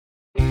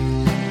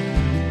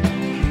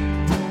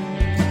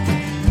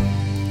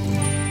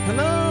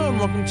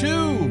welcome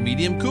to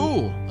Medium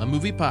Cool, a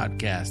movie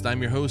podcast.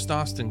 I'm your host,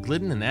 Austin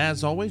Glidden, and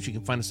as always, you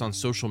can find us on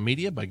social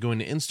media by going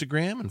to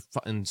Instagram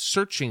and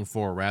searching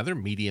for,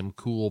 Medium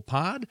Cool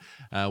Pod.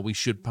 We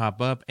should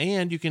pop up,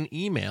 and you can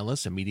email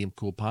us at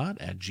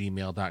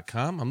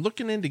mediumcoolpod@gmail.com. I'm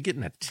looking into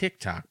getting a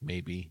TikTok,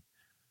 maybe.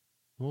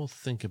 We'll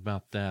think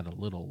about that a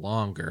little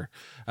longer.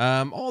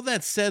 All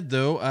that said,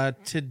 though,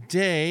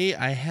 today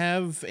I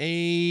have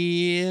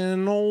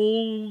an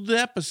old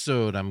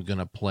episode I'm going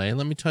to play.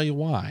 Let me tell you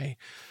why.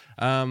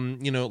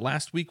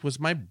 Last week was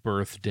my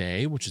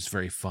birthday, which is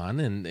very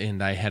fun,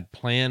 and I had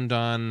planned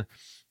on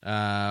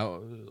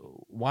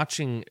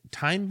watching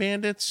Time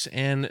Bandits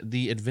and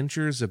The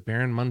Adventures of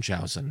Baron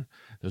Munchausen.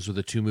 Those were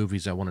the two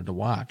movies I wanted to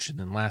watch. And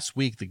then last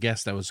week, the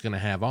guest I was going to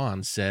have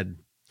on said,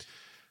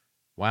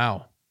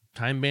 wow,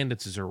 Time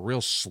Bandits is a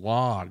real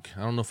slog.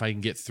 I don't know if I can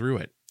get through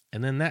it.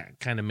 And then that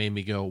kind of made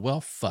me go,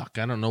 well, fuck,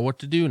 I don't know what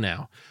to do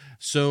now.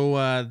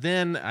 So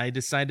then I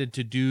decided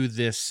to do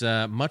this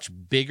much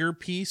bigger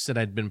piece that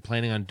I'd been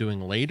planning on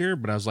doing later,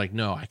 but I was like,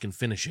 no, I can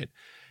finish it.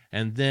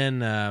 And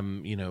then,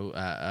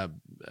 a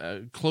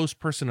close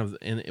person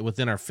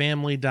within our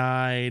family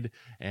died,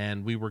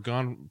 and we were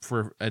gone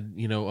for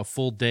a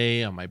full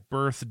day on my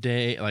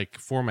birthday,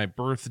 for my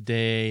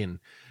birthday, and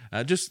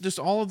just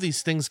all of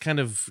these things kind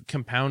of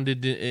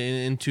compounded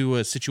into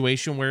a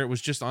situation where it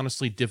was just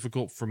honestly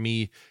difficult for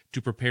me to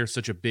prepare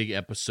such a big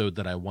episode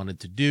that I wanted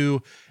to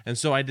do. And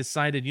so I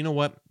decided, you know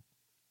what,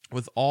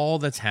 with all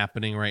that's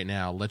happening right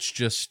now, let's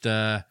just,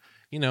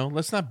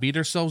 let's not beat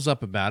ourselves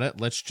up about it.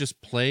 Let's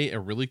just play a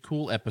really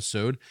cool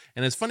episode.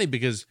 And it's funny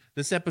because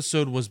this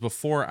episode was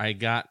before I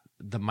got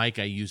the mic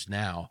I use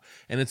now,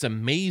 and it's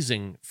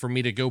amazing for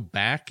me to go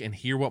back and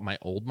hear what my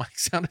old mic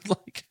sounded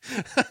like,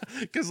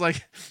 because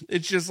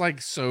it's just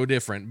so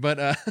different. But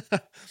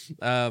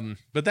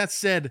that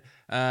said,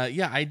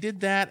 I did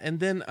that, and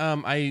then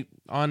I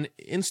on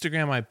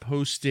Instagram I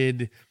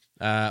posted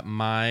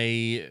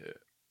my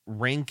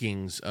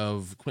rankings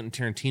of Quentin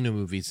Tarantino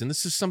movies, and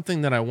this is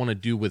something that I want to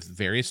do with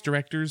various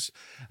directors.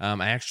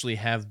 I actually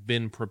have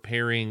been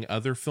preparing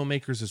other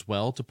filmmakers as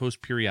well to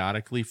post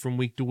periodically from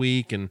week to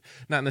week, and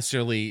not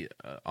necessarily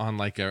on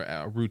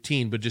a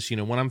routine, but just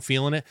when I'm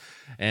feeling it.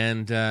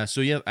 And I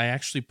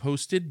actually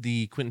posted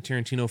the Quentin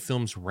Tarantino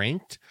films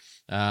ranked,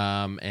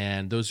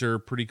 and those are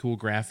pretty cool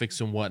graphics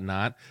and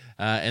whatnot.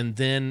 And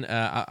then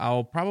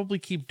I'll probably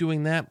keep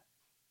doing that.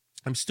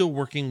 I'm still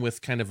working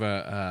with kind of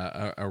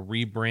a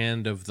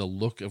rebrand of the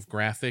look of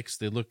graphics.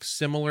 They look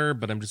similar,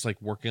 but I'm just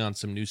working on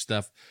some new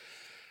stuff.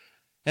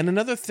 And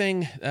another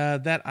thing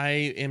that I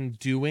am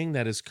doing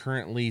that is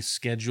currently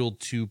scheduled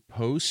to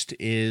post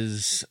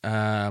is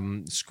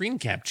screen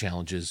cap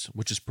challenges,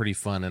 which is pretty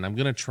fun. And I'm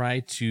going to try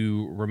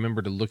to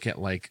remember to look at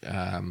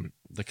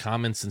the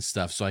comments and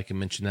stuff so I can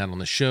mention that on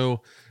the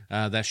show.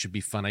 That should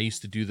be fun. I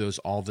used to do those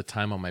all the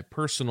time on my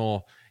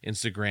personal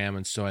Instagram,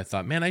 and so I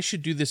thought, man, I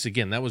should do this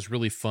again. That was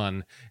really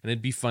fun, and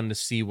it'd be fun to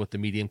see what the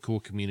Medium Cool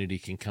community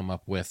can come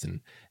up with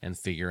and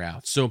figure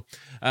out. So,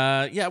 we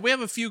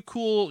have a few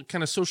cool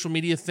kind of social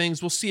media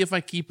things. We'll see if I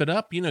keep it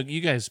up.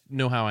 You guys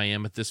know how I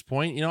am at this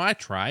point. I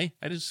try.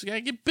 I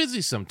get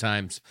busy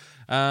sometimes.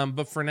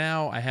 But for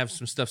now, I have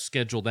some stuff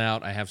scheduled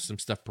out. I have some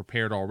stuff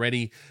prepared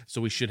already, so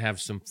we should have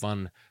some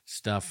fun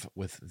stuff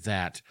with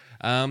that.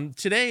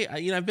 Today,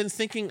 I've been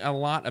thinking a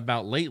lot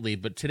about lately,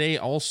 but today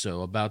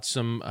also about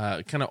some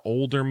kind of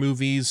older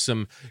movies,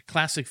 some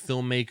classic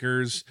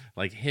filmmakers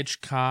like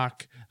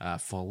Hitchcock,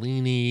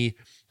 Fellini,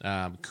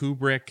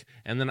 Kubrick,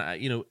 and then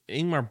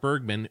Ingmar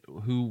Bergman,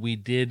 who we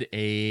did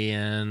a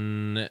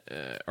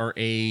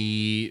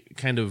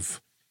kind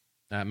of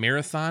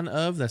marathon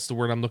of. That's the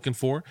word I'm looking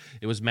for.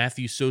 It was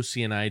Matthew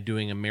Socey and I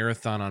doing a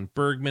marathon on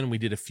Bergman. We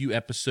did a few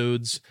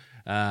episodes,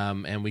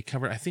 and we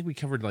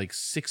covered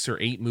 6 or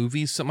 8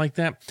 movies, something like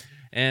that.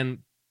 And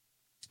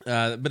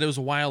but it was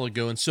a while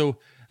ago, and so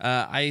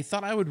I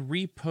thought I would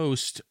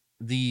repost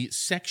the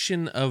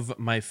section of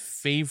my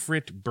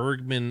favorite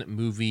Bergman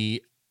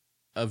movie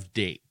to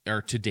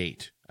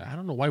date. I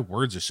don't know why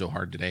words are so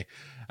hard today.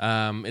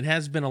 It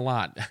has been a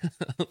lot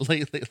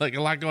lately,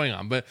 a lot going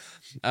on. But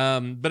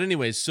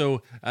anyways,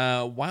 so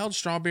Wild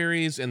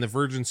Strawberries and The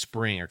Virgin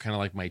Spring are kind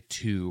of my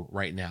two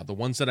right now. The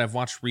ones that I've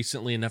watched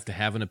recently enough to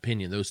have an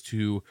opinion. Those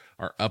two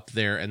are up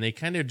there, and they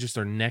kind of just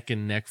are neck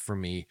and neck for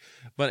me.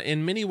 But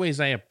in many ways,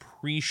 I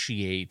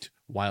appreciate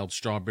Wild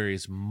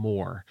Strawberries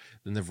more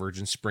than The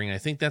Virgin Spring. I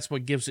think that's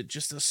what gives it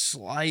just a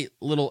slight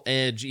little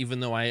edge,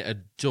 even though I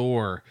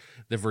adore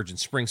The Virgin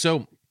Spring.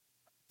 So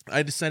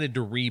I decided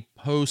to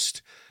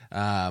repost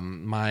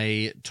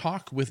my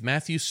talk with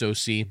Matthew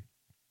Socey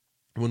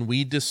when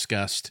we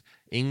discussed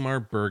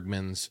Ingmar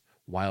Bergman's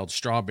Wild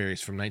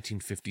Strawberries from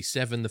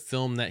 1957, the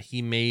film that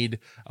he made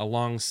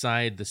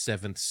alongside The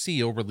Seventh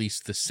Seal,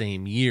 released the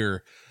same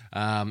year.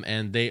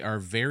 And they are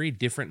very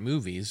different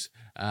movies.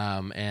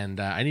 And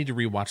I need to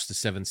rewatch The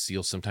Seventh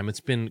Seal sometime.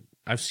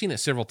 I've seen it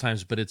several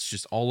times, but it's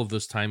just all of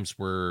those times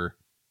were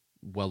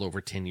well over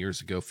 10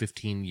 years ago,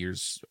 15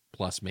 years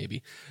plus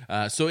maybe.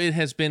 So it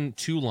has been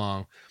too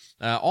long.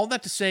 All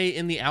that to say,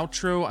 in the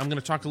outro, I'm going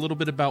to talk a little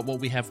bit about what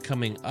we have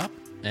coming up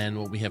and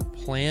what we have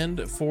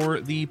planned for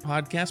the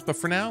podcast. But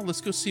for now,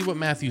 let's go see what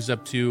Matthew's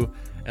up to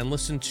and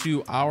listen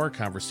to our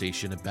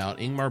conversation about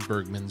Ingmar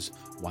Bergman's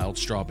Wild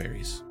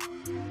Strawberries.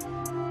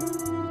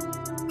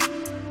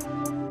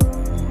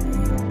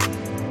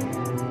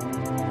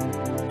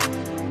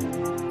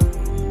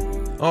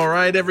 All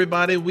right,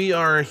 everybody, we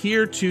are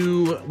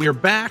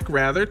back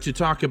to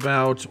talk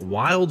about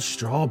Wild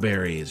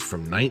Strawberries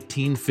from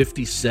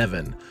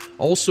 1957.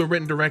 Also written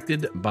and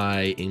directed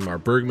by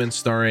Ingmar Bergman,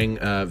 starring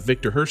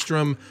Victor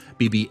Herstrom,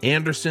 B.B.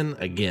 Anderson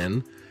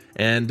again,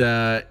 and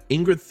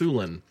Ingrid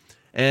Thulin.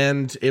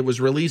 And it was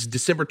released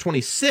December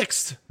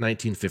 26th,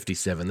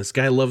 1957. This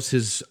guy loves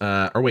his...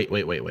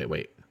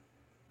 wait.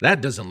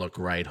 That doesn't look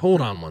right.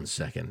 Hold on one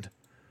second.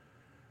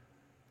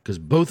 Because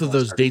both of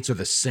those dates are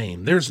the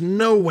same. There's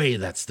no way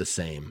that's the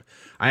same.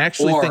 I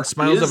actually think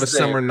Smiles of a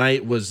Summer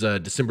Night was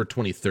December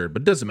 23rd,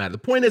 but it doesn't matter. The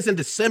point is, in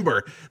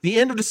December, the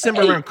end of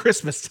December, around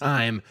Christmas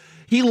time,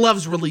 he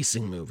loves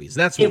releasing movies.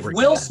 That's what we're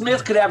Will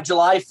Smith could have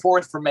July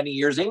 4th for many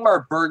years,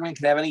 Ingmar Bergman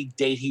can have any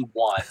date he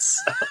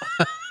wants.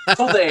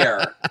 So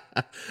there.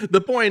 The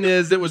point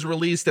is, it was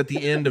released at the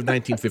end of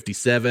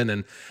 1957,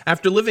 and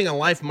after living a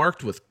life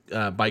marked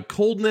by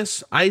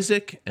coldness,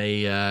 Isaac,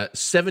 a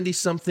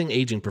 70-something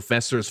aging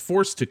professor, is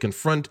forced to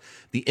confront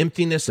the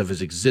emptiness of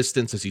his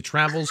existence as he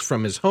travels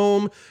from his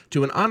home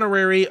to an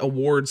honorary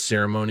awards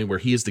ceremony where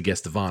he is the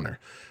guest of honor.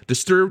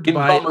 Disturbed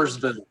by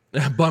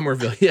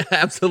Bummerville, yeah,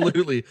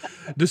 absolutely.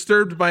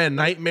 Disturbed by a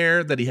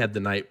nightmare that he had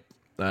the night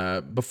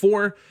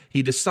before,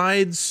 he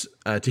decides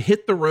to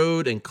hit the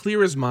road and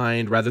clear his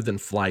mind rather than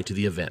fly to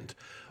the event.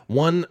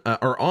 On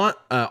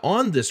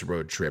this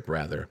road trip,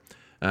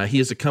 he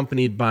is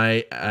accompanied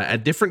by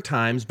at different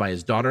times by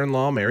his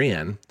daughter-in-law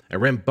Marianne, a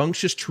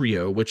rambunctious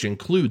trio which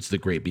includes the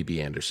great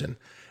B.B. Anderson,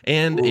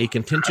 and a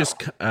contentious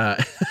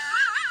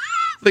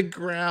the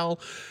growl,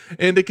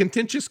 and a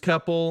contentious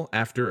couple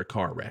after a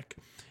car wreck.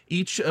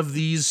 Each of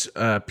these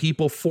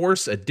people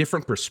force a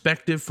different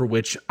perspective for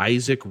which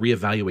Isaac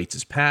reevaluates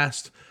his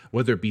past,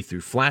 whether it be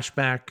through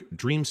flashback,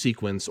 dream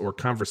sequence, or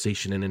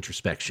conversation and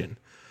introspection.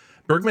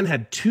 Bergman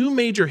had two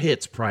major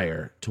hits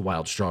prior to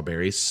Wild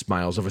Strawberries,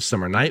 Smiles of a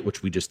Summer Night,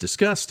 which we just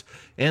discussed,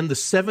 and The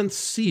Seventh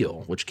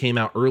Seal, which came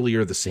out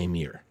earlier the same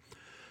year.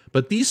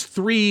 But these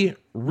three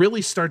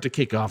really start to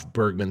kick off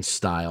Bergman's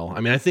style.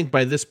 I mean, I think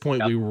by this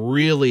point we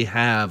really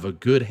have a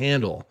good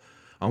handle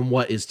on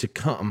what is to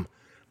come,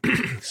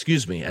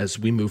 excuse me, as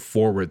we move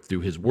forward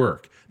through his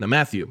work. Now,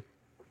 Matthew,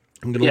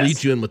 I'm going to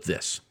lead you in with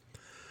this.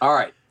 All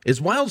right.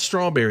 Is Wild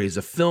Strawberries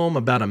a film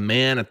about a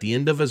man at the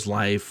end of his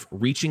life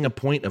reaching a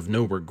point of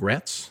no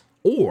regrets?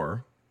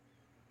 Or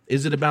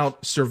is it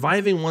about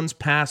surviving one's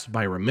past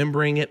by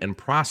remembering it and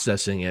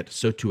processing it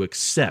so to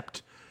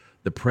accept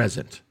the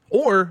present?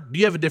 Or do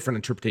you have a different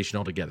interpretation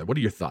altogether? What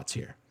are your thoughts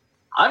here?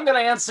 I'm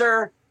going to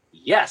answer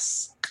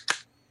yes.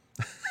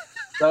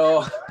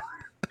 So,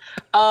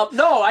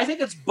 no, I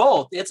think it's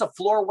both. It's a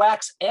floor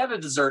wax and a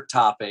dessert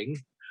topping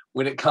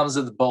when it comes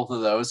to both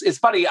of those. It's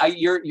funny,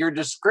 your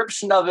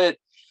description of it,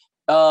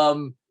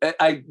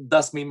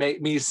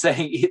 me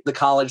saying the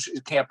college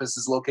campus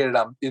is located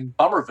in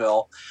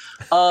Bummerville.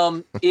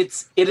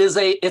 It's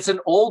an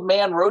old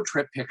man road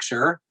trip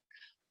picture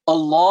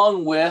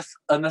along with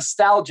a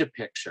nostalgia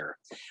picture.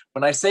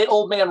 When I say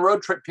old man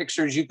road trip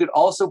pictures, you could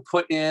also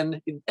put in,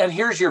 and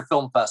here's your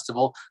film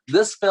festival,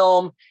 this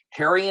film,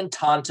 Harry and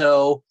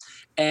Tonto,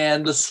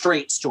 and The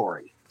Straight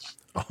Story.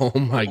 Oh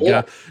my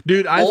God.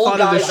 Dude, I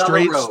thought of The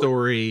Straight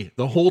Story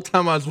the whole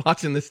time I was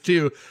watching this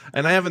too.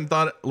 And I hadn't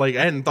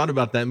thought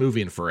about that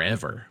movie in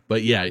forever.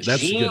 But yeah,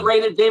 that's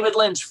G-rated David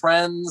Lynch,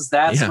 friends.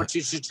 That's what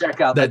you should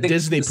check out. That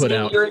Disney put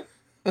out.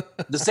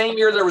 The same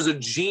year there was a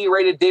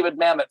G-rated David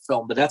Mamet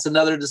film, but that's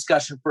another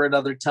discussion for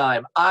another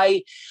time.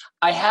 I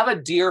have a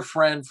dear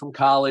friend from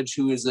college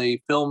who is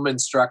a film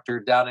instructor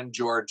down in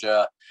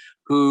Georgia,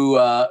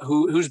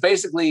 who's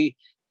basically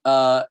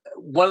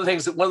one of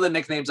the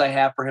nicknames I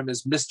have for him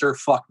is Mr.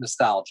 Fuck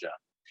Nostalgia.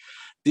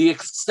 The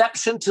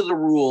exception to the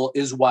rule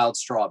is Wild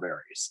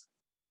Strawberries.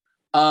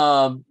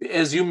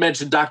 As you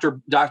mentioned,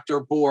 Dr.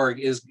 Borg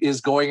is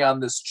going on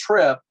this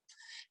trip,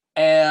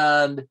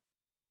 and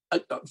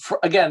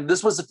again,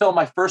 this was a film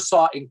I first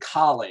saw in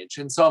college.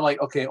 And so I'm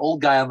like, okay, old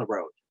guy on the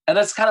road. And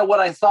that's kind of what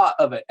I thought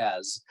of it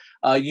as.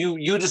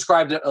 You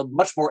described it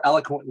much more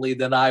eloquently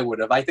than I would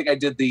have. I think I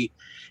did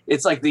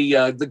it's like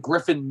the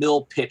Griffin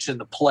Mill pitch in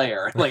The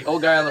Player. Like,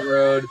 old guy on the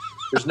road,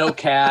 there's no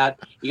cat.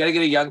 You got to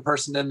get a young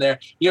person in there.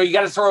 You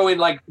got to throw in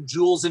like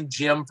Jules and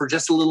Jim for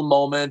just a little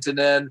moment. And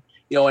then,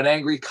 an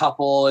angry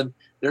couple. And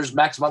there's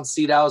Max von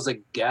Sydow as a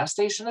gas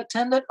station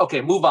attendant.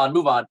 Okay, move on.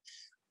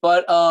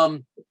 But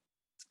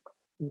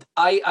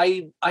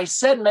I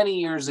said many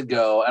years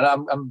ago, and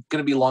I'm going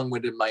to be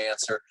long-winded in my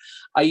answer.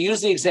 I use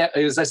the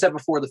example, as I said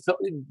before,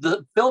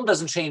 the film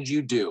doesn't change,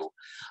 you do.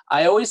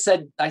 I always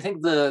said, I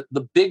think the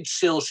Big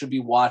Chill should be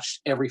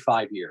watched every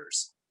 5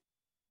 years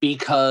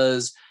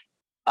because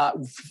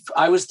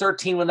I was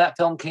 13 when that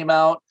film came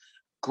out.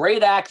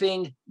 Great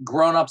acting,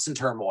 grown-ups in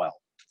turmoil.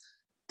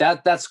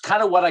 That's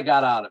kind of what I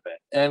got out of it.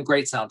 And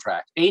great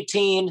soundtrack.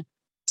 18,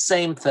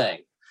 same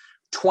thing.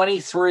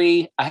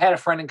 23, I had a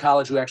friend in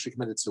college who actually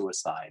committed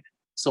suicide.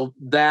 So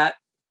that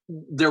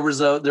there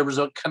was a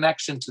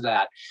connection to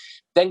that.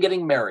 Then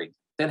getting married,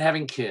 then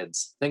having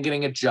kids, then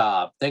getting a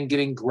job, then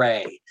getting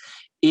gray.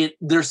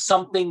 There's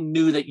something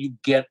new that you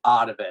get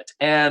out of it.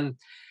 And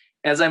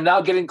as I'm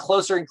now getting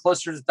closer and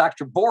closer to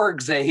Dr.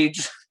 Borg's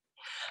age,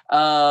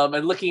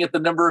 and looking at the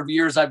number of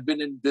years I've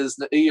been in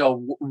business,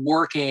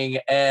 working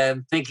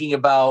and thinking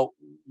about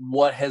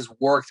what has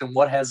worked and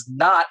what has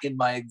not in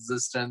my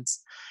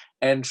existence,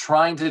 and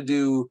trying to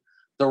do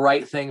the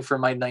right thing for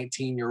my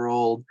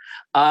 19-year-old,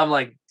 I'm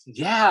like,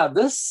 yeah,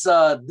 this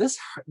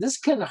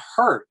can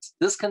hurt.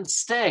 This can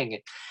sting.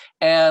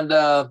 And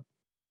I'm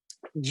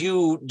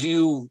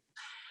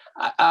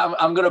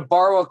going to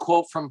borrow a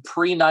quote from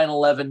pre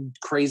 9/11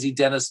 crazy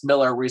Dennis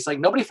Miller, where he's like,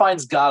 nobody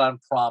finds God on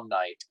prom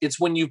night. It's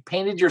when you've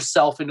painted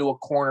yourself into a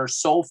corner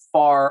so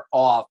far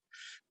off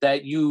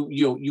that you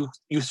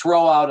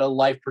throw out a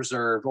life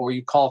preserve, or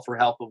you call for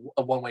help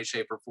of one way,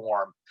 shape, or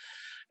form.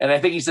 And I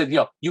think he said,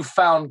 you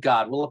found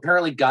God. Well,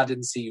 apparently God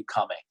didn't see you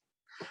coming.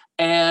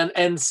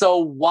 And so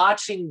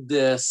watching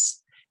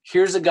this,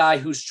 here's a guy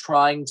who's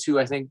trying to,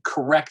 I think,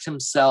 correct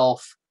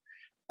himself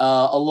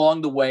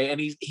along the way. And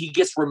he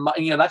gets,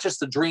 not just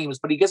the dreams,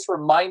 but he gets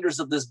reminders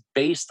of this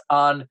based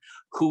on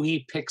who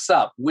he picks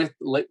up with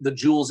the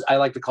Jules. I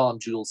like to call them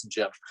Jules and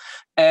Jim,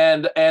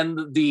 and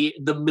the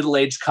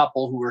middle-aged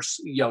couple who are,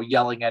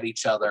 yelling at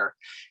each other.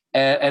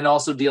 And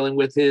also dealing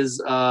with his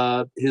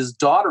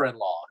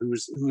daughter-in-law,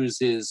 who's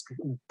his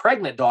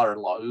pregnant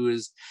daughter-in-law, who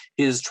is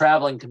his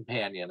traveling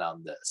companion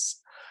on this.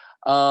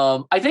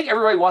 I think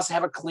everybody wants to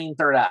have a clean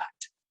third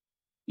act,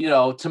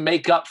 to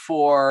make up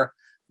for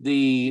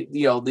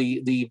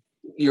your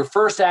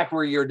first act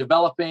where you're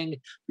developing,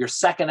 your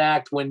second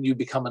act when you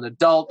become an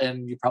adult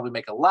and you probably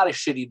make a lot of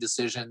shitty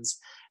decisions,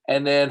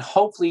 and then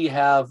hopefully you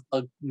have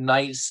a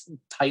nice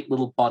tight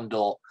little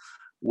bundle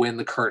when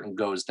the curtain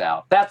goes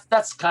down.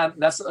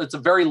 It's a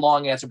very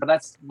long answer, but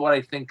that's what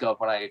I think of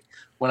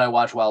when I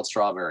watch Wild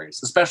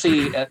Strawberries,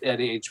 especially at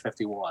age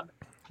 51.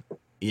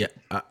 Yeah,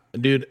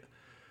 dude,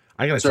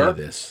 I gotta tell you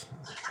this.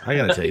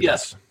 Yes.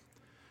 This.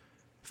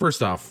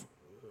 First off,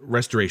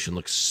 restoration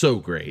looks so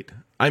great.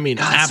 I mean,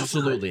 God,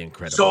 absolutely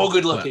incredible. So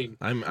good looking.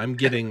 I'm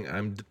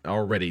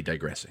already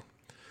digressing.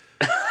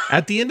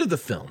 At the end of the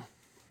film,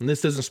 and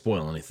this doesn't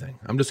spoil anything,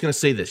 I'm just gonna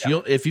say this.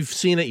 Yeah. If you've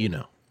seen it,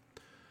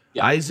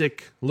 Yeah.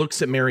 Isaac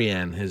looks at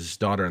Marianne, his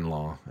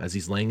daughter-in-law, as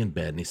he's laying in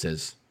bed, and he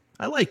says,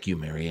 I like you,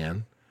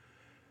 Marianne.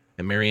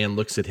 And Marianne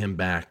looks at him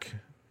back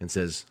and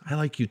says, I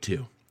like you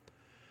too.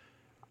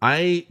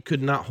 I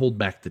could not hold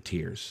back the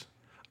tears.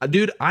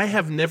 Dude, I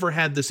have never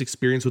had this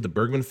experience with a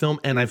Bergman film,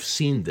 and I've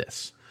seen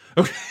this.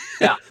 Okay.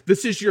 Yeah.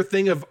 This is your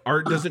thing of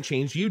art doesn't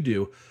change, you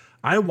do.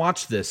 I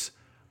watched this.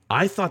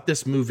 I thought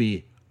this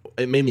movie,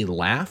 it made me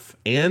laugh,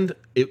 and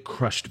it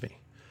crushed me.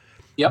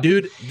 Yep.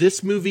 Dude,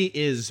 this movie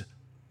is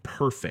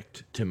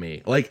perfect to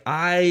me. Like,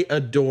 I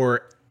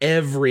adore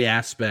every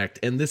aspect,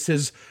 and this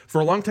is,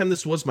 for a long time,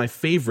 this was my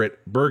favorite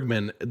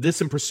Bergman. This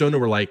and Persona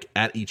were like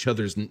at each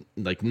other's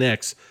like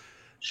necks.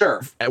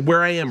 Sure.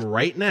 Where I am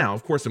right now,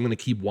 of course, I'm going to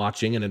keep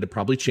watching, and it'll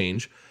probably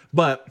change,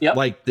 but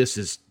like, this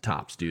is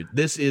tops, dude.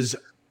 This is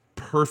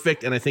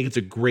perfect, and I think it's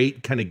a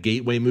great kind of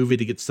gateway movie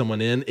to get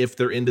someone in if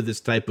they're into this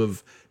type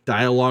of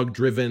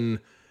dialogue-driven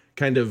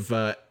kind of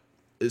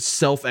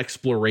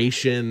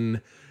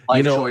self-exploration,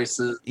 life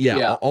choices.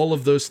 Yeah, all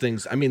of those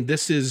things. I mean,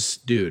 this is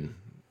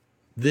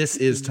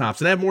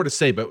tops. And I have more to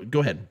say, but go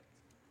ahead.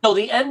 No,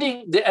 the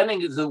ending,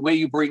 the way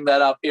you bring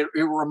that up, it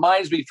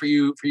reminds me for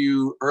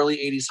you early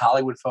 80s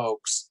Hollywood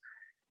folks,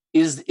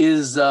 is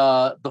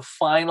the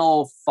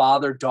final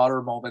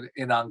father-daughter moment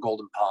in On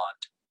Golden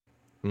Pond.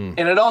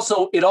 And it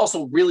also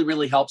really,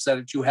 really helps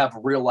that you have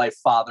a real life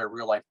father,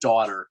 real life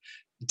daughter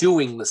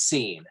doing the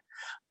scene.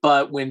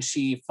 But when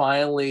she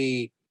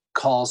finally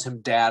calls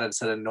him dad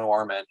instead of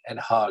Norman and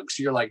hugs,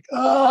 you're like,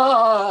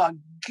 oh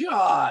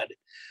God,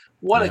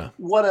 what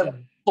a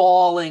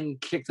bawling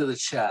kick to the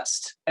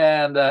chest.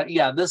 And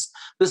this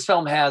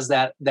film has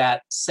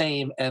that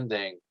same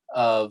ending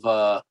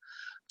of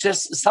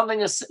just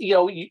something is,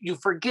 you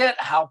forget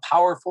how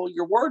powerful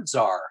your words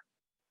are,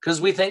 because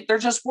we think they're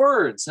just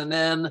words, and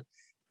then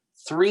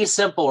 3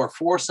 simple or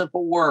 4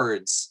 simple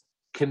words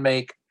can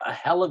make a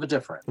hell of a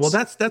difference. Well,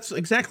 that's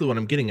exactly what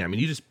I'm getting at. I mean,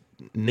 you just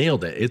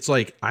nailed it. It's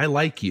like, I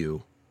like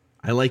you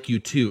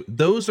too.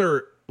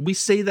 We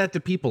say that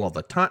to people all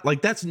the time.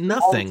 Like, that's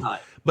nothing,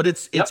 but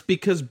it's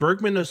because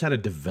Bergman knows how to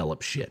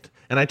develop shit.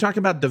 And I talk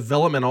about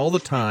development all the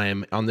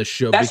time on this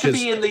show. That should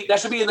be in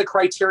the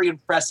Criterion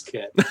press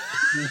kit.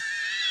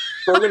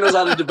 Bergman knows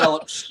how to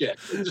develop shit.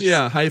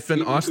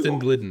 Hyphen Austin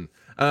Glidden.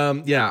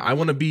 I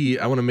want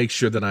to make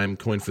sure that I'm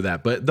coined for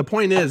that. But the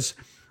point is,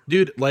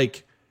 dude,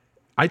 like,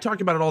 I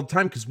talk about it all the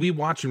time because we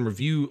watch and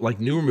review like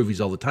newer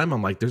movies all the time.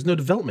 I'm like, there's no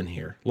development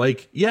here.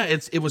 Like,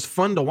 it was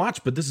fun to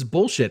watch, but this is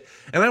bullshit.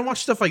 And I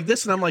watch stuff like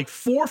this and I'm like,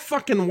 4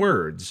 fucking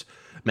words,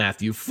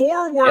 Matthew,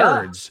 4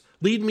 words.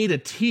 lead me to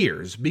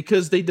tears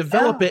because they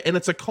develop it and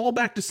it's a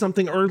callback to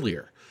something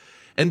earlier.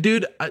 And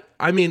dude,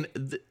 I mean,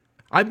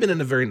 I've been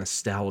in a very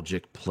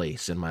nostalgic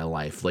place in my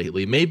life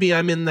lately. Maybe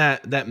I'm in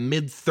that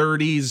mid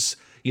 30s,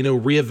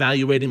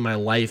 reevaluating my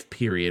life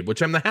period,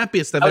 which I'm the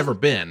happiest I've ever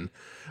been.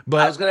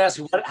 But I was going to ask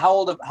you, how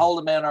old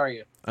a man are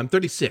you? I'm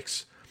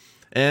 36,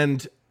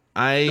 and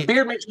the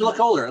beard makes you look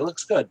older. It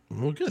looks good.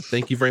 Well, good.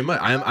 Thank you very much.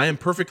 I am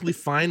perfectly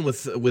fine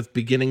with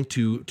beginning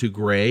to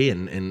gray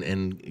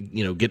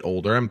and get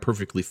older. I'm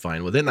perfectly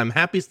fine with it, and I'm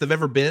happiest I've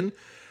ever been.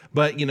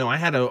 But I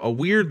had a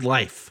weird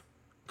life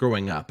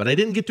growing up, and I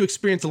didn't get to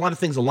experience a lot of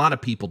things a lot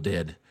of people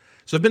did.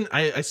 So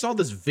I saw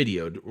this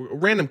video,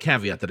 random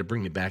caveat that I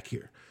bring me back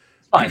here.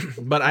 Fine.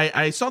 But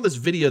I saw this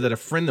video that a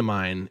friend of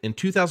mine in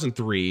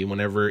 2003,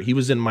 whenever he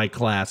was in my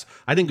class,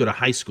 I didn't go to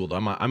high school though.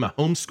 I'm a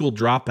homeschool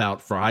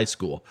dropout for high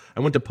school. I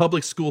went to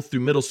public school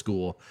through middle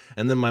school,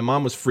 and then my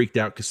mom was freaked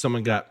out because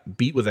someone got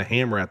beat with a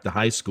hammer at the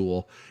high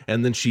school,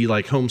 and then she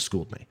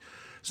homeschooled me.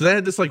 So they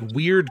had this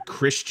weird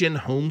Christian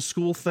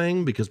homeschool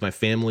thing because my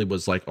family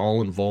was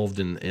all involved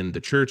in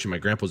the church, and my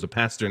grandpa was a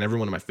pastor, and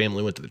everyone in my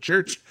family went to the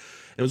church.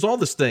 It was all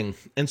this thing.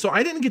 And so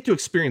I didn't get to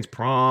experience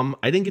prom.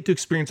 I didn't get to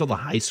experience all the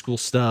high school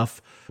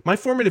stuff. My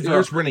formative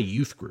years were in a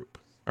youth group.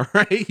 All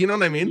right. You know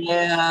what I mean?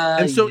 Yeah.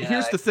 And so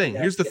here's the thing.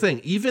 Here's the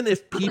thing. Even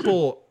if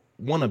people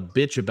want to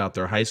bitch about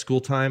their high school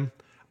time,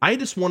 I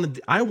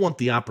want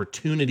the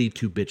opportunity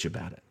to bitch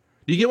about it.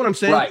 Do you get what I'm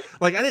saying? Right.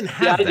 I didn't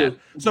have that.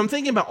 So I'm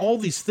thinking about all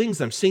these things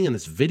I'm seeing in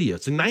this video.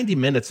 It's 90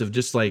 minutes of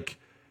just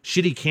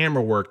shitty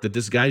camera work that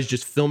this guy's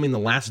just filming the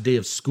last day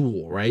of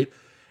school. Right.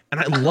 And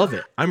I love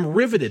it. I'm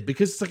riveted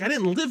because it's I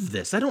didn't live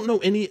this. I don't know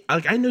any,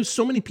 I know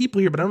so many people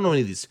here, but I don't know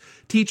any of these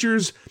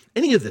teachers,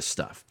 any of this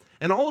stuff.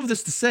 And all of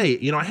this to say,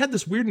 I had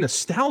this weird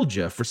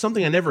nostalgia for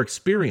something I never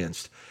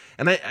experienced.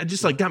 And I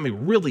just got me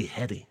really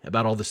heady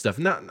about all this stuff.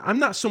 Now, I'm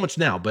not so much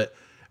now, but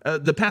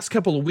the past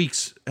couple of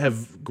weeks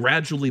have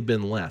gradually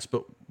been less.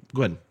 But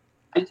go ahead.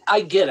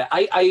 I get it.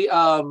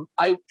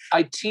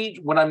 I teach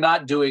when I'm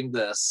not doing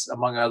this,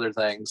 among other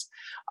things.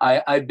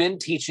 I've been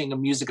teaching a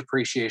music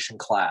appreciation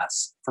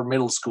class for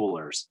middle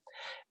schoolers,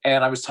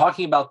 and I was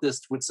talking about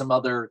this with some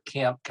other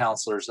camp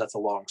counselors. That's a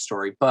long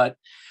story, but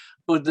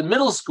with the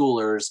middle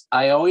schoolers,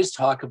 I always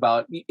talk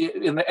about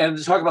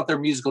and talk about their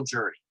musical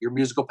journey, your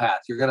musical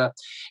path.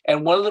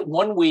 And one of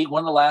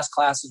the last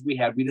classes we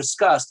had, we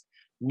discussed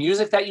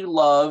music that you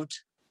loved,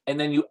 and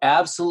then you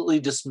absolutely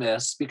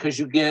dismiss because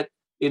you get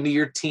into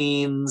your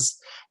teens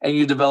and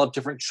you develop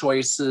different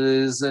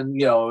choices,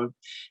 and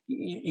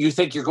you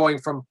think you're going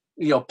from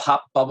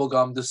pop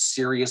bubblegum to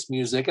serious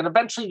music, and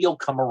eventually you'll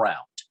come around.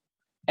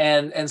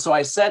 And so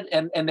I said,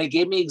 and they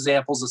gave me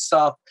examples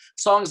of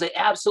songs they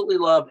absolutely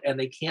love and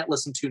they can't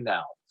listen to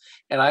now.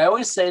 And I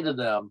always say to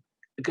them,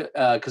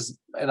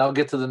 and I'll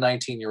get to the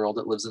 19-year-old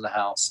that lives in the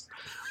house,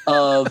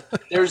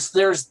 there's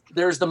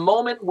the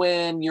moment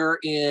when you're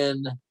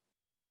in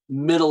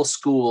middle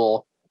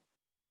school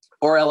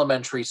or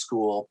elementary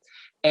school,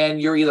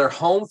 and you're either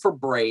home for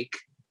break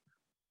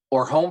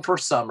or home for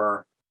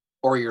summer,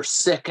 or you're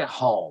sick at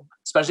home,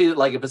 especially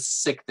if it's a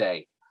sick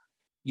day.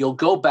 You'll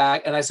go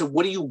back, and I said,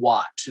 what do you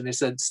watch? And they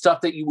said, stuff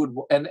that you would,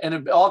 and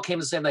it all came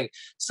to the same thing,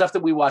 stuff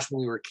that we watched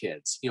when we were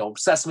kids,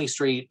 Sesame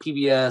Street,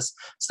 PBS,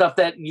 stuff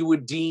that you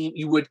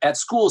would at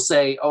school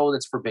say, oh,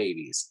 that's for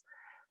babies.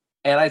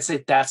 And I'd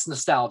say that's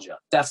nostalgia.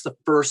 That's the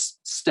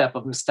first step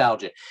of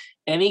nostalgia.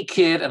 Any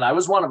kid, and I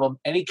was one of them,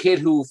 any kid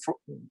who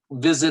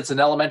visits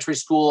an elementary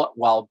school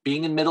while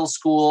being in middle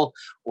school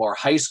or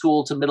high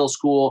school to middle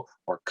school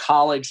or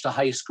college to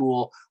high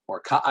school,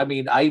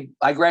 I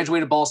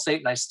graduated Ball State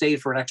and I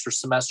stayed for an extra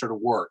semester to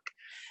work.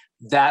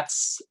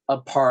 That's a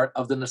part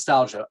of the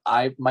nostalgia.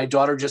 My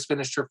daughter just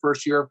finished her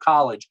first year of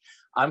college.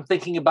 I'm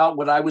thinking about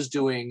what I was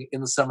doing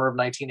in the summer of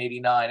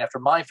 1989 after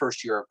my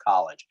first year of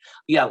college.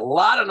 Yeah, a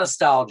lot of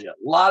nostalgia,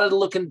 a lot of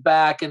looking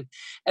back, and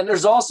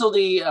there's also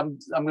the I'm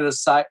going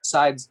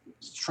to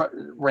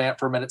rant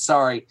for a minute.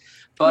 Sorry,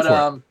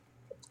 but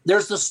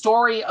there's the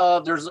story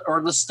of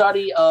the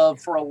study of,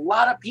 for a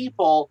lot of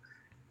people,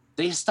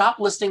 they stopped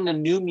listening to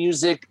new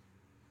music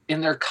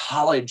in their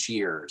college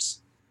years.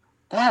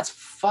 That's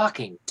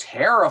fucking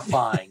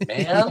terrifying,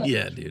 man.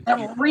 Yeah, dude.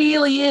 That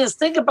really is.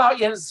 Think about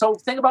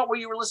what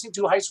you were listening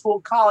to high school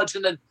and college,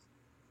 and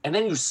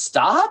then you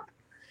stop.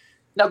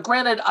 Now,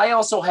 granted, I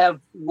also have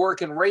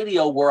work in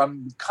radio where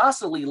I'm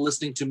constantly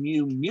listening to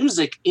new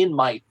music in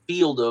my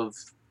field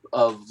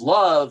of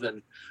love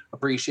and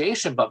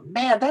appreciation. But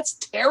man, that's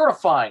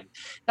terrifying.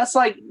 That's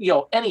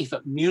anything: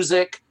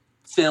 music,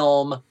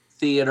 film,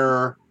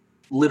 theater,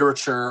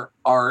 literature,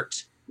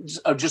 art,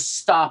 just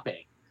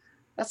stopping.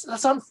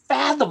 That's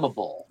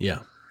unfathomable.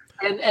 Yeah.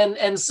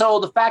 And so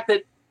the fact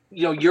that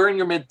you're in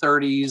your mid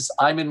 30s,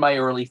 I'm in my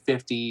early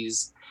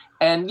 50s,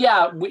 and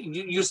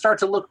you start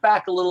to look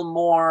back a little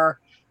more,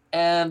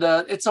 and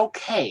it's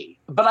okay.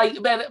 But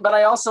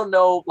I also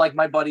know,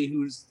 my buddy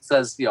who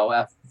says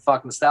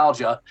fuck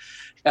nostalgia,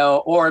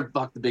 or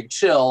fuck the big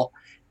chill,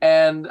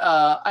 and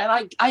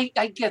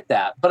I get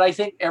that. But I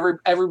think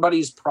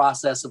everybody's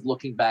process of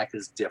looking back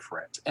is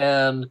different,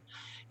 and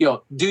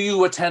do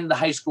you attend the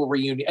high school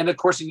reunion? And of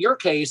course, in your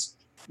case,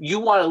 you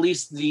want at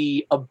least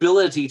the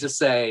ability to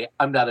say,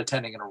 I'm not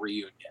attending a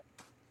reunion.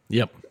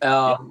 Yep.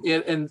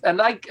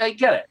 And I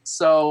get it.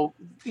 So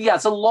yeah,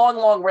 it's a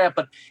long rant,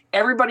 but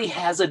everybody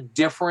has a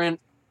different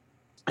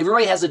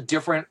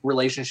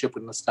relationship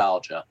with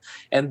nostalgia.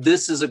 And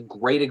this is a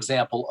great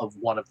example of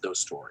one of those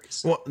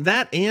stories. Well,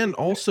 that, and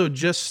also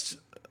just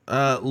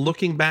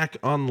looking back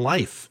on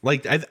life.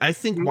 Like, I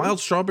think Wild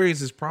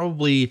Strawberries is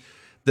probably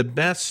the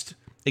best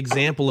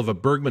example of a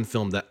Bergman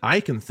film that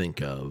I can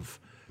think of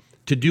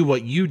to do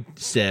what you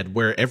said,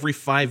 where every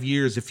 5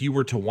 years, if you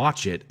were to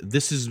watch it,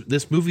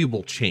 this movie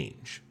will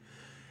change.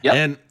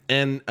 Yep.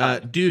 And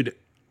dude,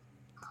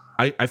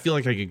 I feel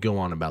like I could go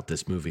on about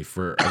this movie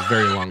for a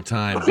very long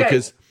time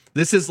because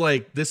this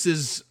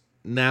is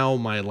now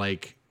my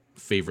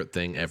favorite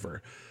thing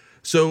ever.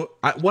 So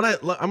I'm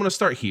going to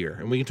start here,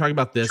 and we can talk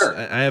about this. Sure.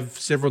 I have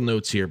several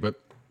notes here,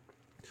 but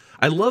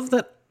I love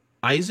that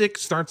Isaac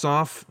starts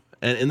off,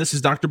 and this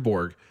is Dr.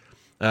 Borg,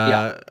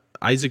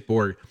 Isaac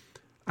Borg.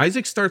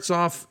 Isaac starts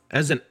off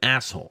as an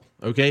asshole.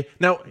 Okay,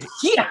 now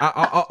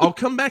I'll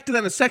come back to that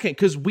in a second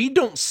because we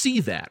don't see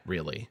that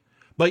really.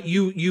 But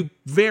you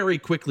very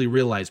quickly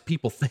realize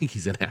people think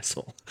he's an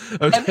asshole.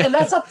 Okay? And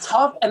that's a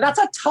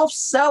tough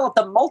sell at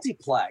the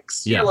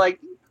multiplex. Yeah. You're like,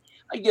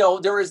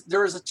 there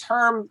is a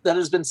term that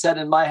has been said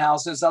in my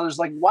house, and others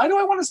like, why do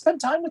I want to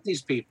spend time with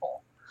these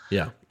people?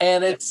 Yeah.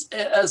 And it's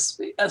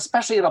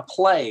especially in a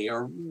play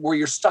or where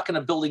you're stuck in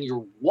a building,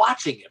 you're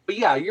watching it. But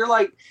yeah, you're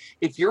like,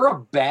 if you're a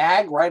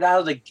bag right out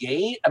of the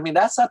gate, I mean,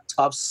 that's a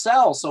tough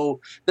sell. So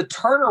the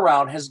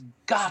turnaround has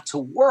got to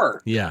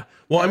work. Yeah.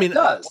 Well, and I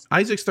mean,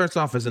 Isaac starts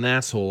off as an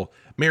asshole.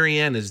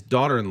 Marianne, his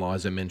daughter-in-law,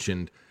 as I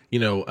mentioned,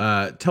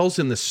 tells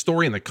him the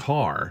story in the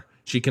car.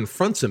 She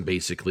confronts him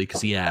basically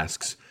because he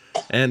asks.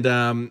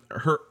 And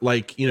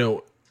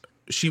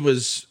she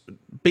was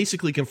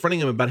basically confronting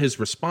him about his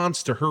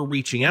response to her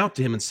reaching out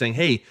to him and saying,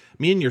 hey,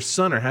 me and your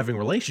son are having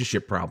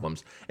relationship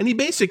problems. And he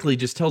basically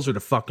just tells her to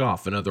fuck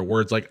off. In other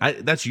words,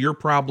 that's your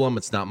problem.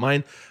 It's not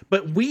mine.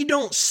 But we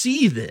don't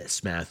see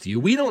this, Matthew.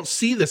 We don't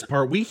see this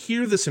part. We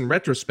hear this in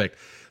retrospect.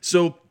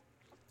 So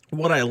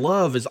what I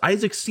love is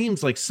Isaac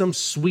seems like some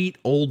sweet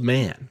old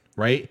man,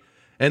 right?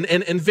 And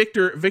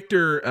Victor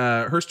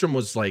Herstrom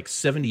was like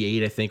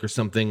 78, I think, or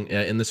something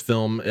in this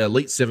film,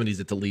 late 70s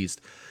at the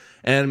least.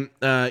 And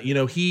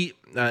he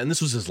and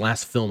this was his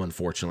last film,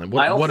 unfortunately.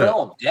 What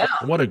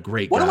a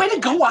great guy. What a way to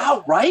go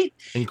out, right?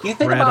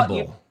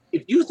 Incredible.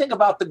 If you think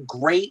about the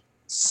great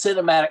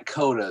cinematic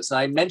codas, and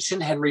I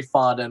mentioned Henry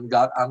Fonda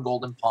on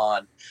Golden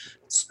Pond,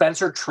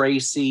 Spencer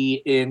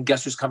Tracy in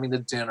Guess Who's Coming to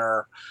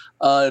Dinner,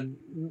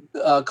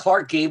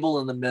 Clark Gable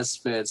in The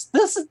Misfits.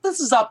 This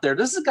is up there.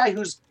 This is a guy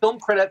whose film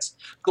credits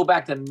go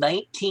back to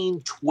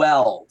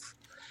 1912.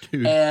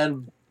 Dude.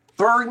 And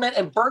Bergman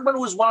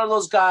was one of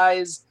those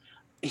guys.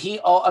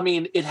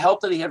 It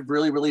helped that he had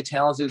really, really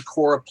talented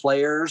core of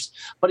players,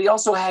 but he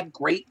also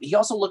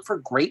looked for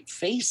great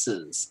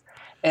faces.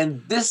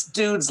 And this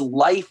dude's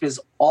life is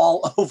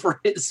all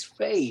over his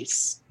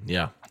face.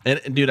 Yeah.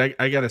 And dude,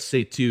 I got to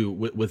say too,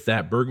 with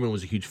that, Bergman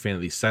was a huge fan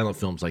of these silent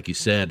films, like you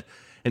said.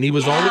 And he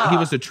was he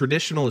was a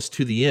traditionalist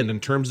to the end in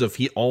terms of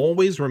he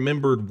always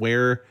remembered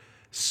where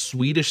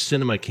Swedish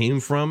cinema came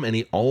from, and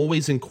he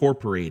always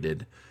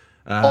incorporated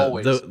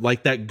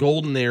that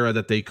golden era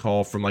that they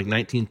call from like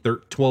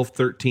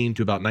 1912-13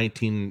 to about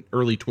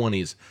early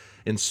 20s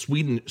in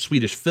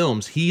Swedish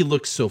films. He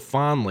looks so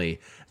fondly.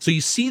 So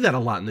you see that a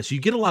lot in this. You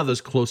get a lot of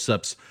those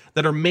close-ups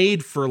that are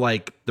made for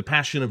like The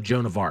Passion of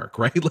Joan of Arc,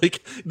 right?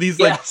 Like these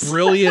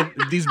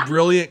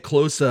brilliant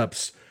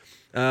close-ups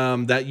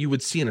that you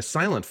would see in a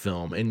silent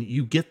film, and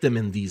you get them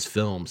in these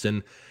films.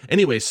 And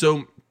anyway,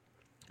 so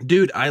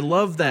dude, I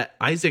love that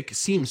Isaac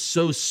seems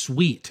so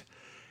sweet.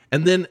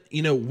 And then,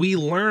 we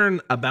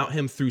learn about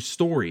him through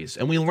stories,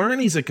 and we learn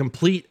he's a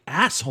complete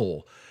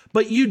asshole,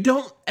 but you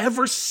don't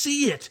ever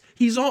see it.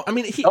 He has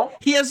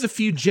a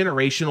few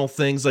generational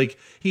things. Like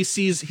he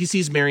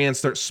sees Marianne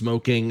start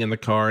smoking in the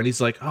car, and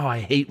he's like, oh, I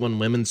hate when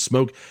women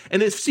smoke.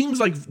 And it seems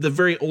like the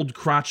very old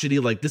crotchety,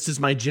 like this is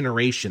my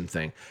generation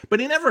thing, but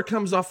he never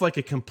comes off like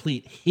a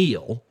complete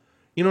heel.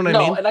 You know what I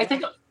mean? And I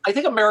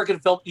think American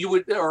film,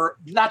 or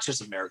not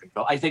just American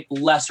film, I think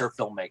lesser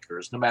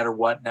filmmakers, no matter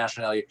what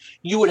nationality,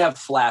 you would have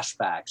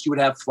flashbacks. You would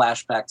have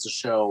flashbacks to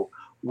show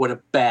what a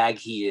bag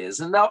he is.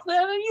 And now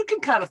you can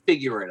kind of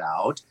figure it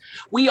out.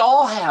 We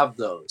all have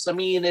those. I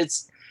mean,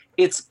 it's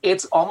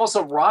almost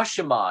a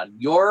Rashomon.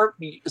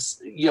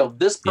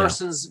 This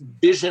person's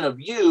vision of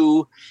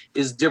you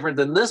is different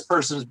than this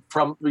person's,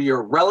 from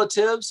your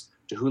relatives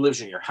to who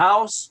lives in your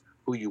house,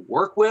 who you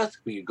work with,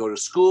 who you go to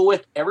school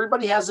with.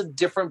 Everybody has a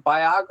different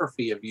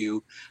biography of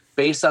you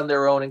based on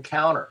their own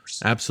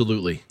encounters.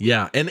 Absolutely.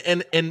 Yeah.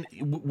 And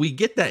we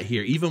get that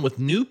here, even with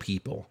new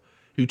people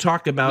who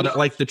talk about it,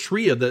 like the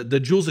trio, the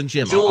Jules and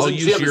Jim. Jules and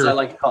Jim, as I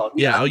like to call it.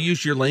 Yeah, I'll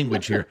use your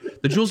language here.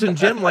 The Jules and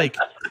Jim, like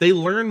they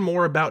learn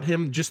more about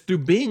him just through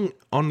being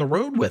on the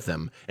road with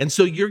him. And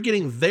so you're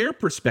getting their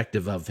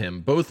perspective of him,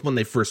 both when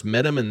they first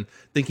met him and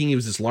thinking he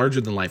was this larger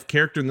than life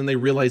character, and then they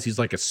realize he's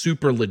like a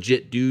super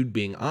legit dude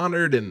being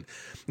honored, and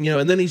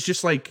and then he's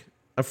just like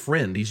a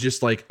friend. He's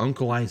just like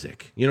Uncle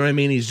Isaac. You know what I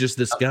mean? He's just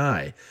this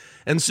guy.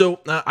 And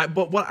so,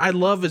 but what I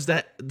love is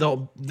that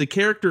the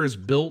character is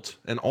built,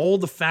 and all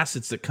the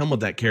facets that come with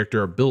that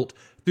character are built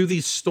through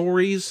these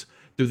stories,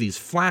 through these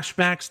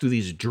flashbacks, through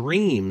these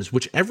dreams,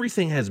 which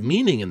everything has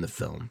meaning in the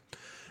film.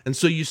 And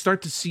so you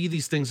start to see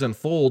these things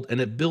unfold, and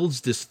it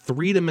builds this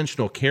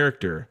three-dimensional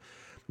character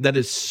that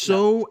is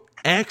so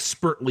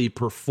expertly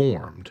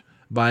performed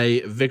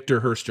by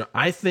Victor Herstrom.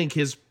 I think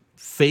his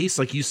face,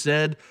 like you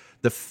said,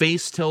 the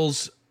face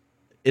tells...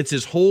 It's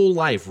his whole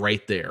life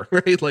right there,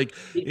 right? Like,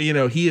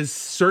 he is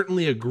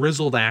certainly a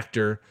grizzled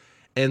actor,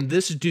 and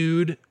this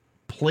dude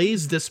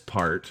plays this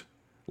part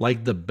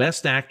like the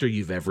best actor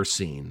you've ever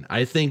seen.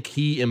 I think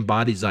he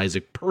embodies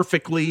Isaac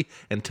perfectly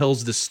and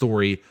tells this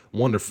story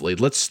wonderfully.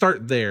 Let's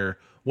start there.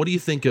 What do you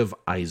think of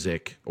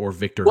Isaac or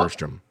Victor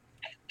Herstrom?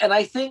 And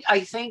I think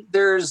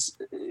there's,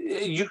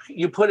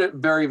 you put it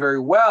very, very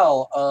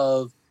well,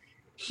 of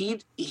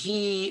he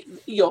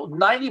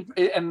 90,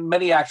 and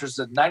many actors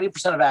said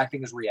 90% of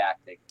acting is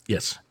reacting.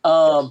 Yes.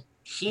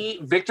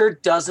 Victor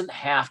doesn't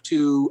have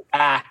to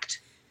act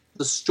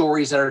the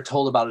stories that are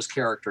told about his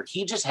character.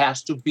 He just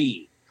has to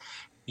be.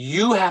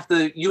 You have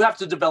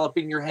to develop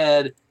in your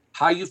head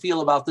how you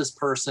feel about this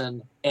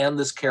person and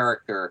this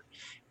character.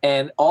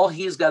 And all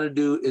he's got to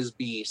do is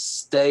be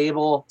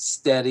stable,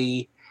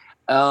 steady.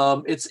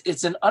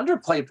 It's an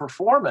underplayed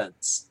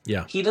performance.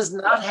 Yeah. He does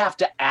not have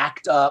to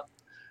act up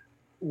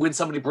when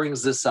somebody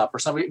brings this up, or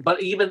somebody, but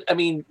even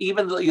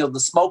the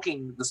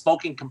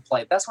smoking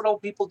complaint, that's what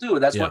old people do.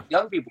 That's what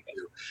young people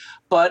do.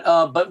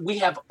 But we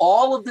have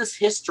all of this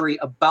history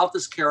about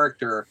this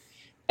character,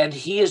 and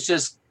he is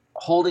just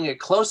holding it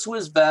close to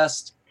his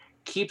vest,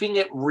 keeping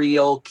it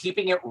real,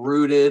 keeping it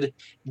rooted,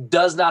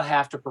 does not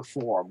have to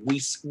perform.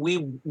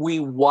 We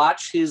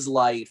watch his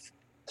life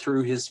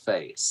through his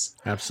face.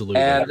 Absolutely.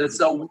 And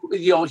so,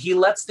 he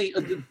lets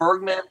the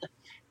Bergman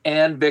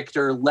and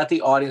Victor let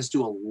the audience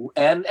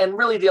and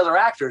really the other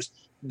actors,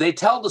 they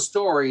tell the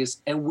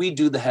stories and we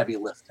do the heavy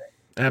lifting.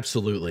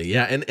 Absolutely.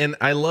 Yeah. And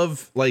I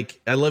love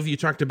you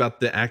talked about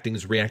the acting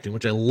is reacting,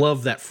 which I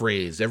love that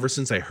phrase. Ever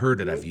since I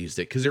heard it, I've used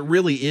it, because it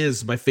really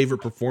is my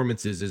favorite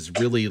performances is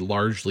really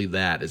largely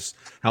that, is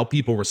how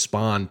people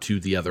respond to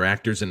the other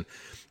actors. And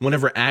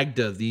whenever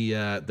Agda,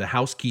 the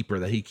housekeeper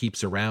that he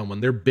keeps around, when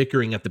they're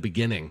bickering at the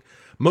beginning,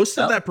 most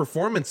of that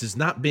performance is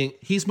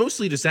he's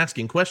mostly just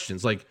asking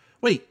questions like,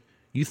 wait,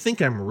 you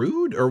think I'm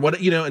rude or what,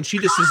 and she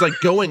just is like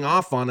going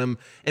off on him,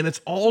 and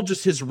it's all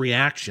just his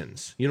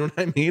reactions. You know what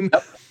I mean?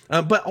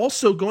 Yep. But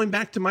also going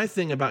back to my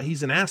thing about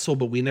he's an asshole,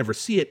 but we never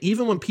see it.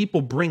 Even when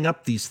people bring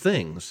up these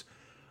things,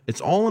 it's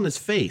all in his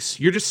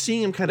face. You're just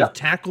seeing him kind of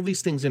tackle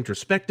these things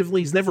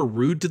introspectively. He's never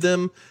rude to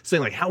them,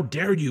 saying like, how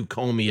dare you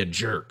call me a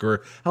jerk,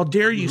 or how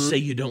dare you say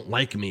you don't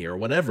like me, or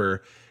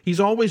whatever. He's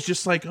always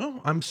just like,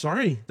 oh, I'm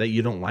sorry that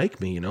you don't like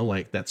me.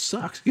 Like that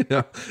sucks.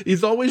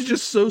 He's always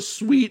just so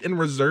sweet and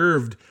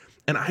reserved.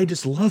 And I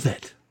just love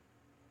it.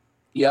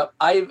 Yep.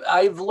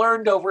 I've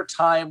learned over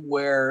time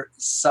where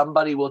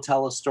somebody will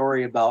tell a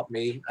story about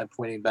me. I'm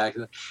pointing back.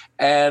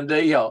 And,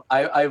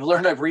 I've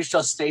learned I've reached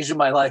a stage in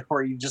my life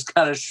where you just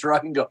kind of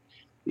shrug and go,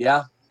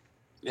 yeah,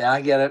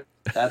 I get it.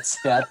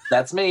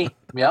 That's me.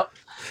 Yep.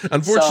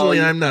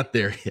 Unfortunately, I'm not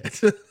there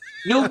yet.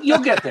 You'll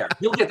get there.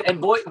 You'll get there.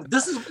 And boy,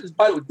 this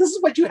is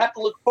what you have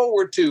to look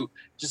forward to.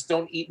 Just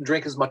don't eat and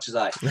drink as much as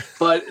I.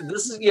 But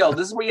this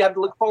is what you have to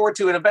look forward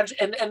to. And eventually,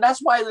 and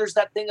that's why there's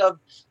that thing of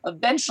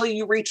eventually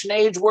you reach an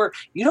age where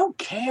you don't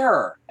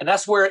care. And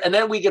that's where, and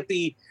then we get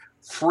the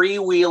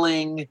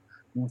freewheeling,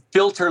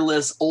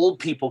 filterless old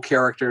people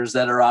characters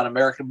that are on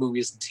American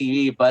movies and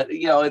TV. But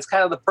it's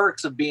kind of the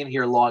perks of being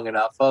here long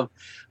enough of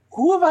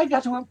who have I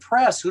got to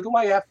impress? Who do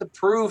I have to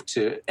prove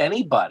to?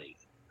 Anybody.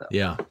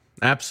 Yeah.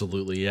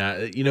 Absolutely,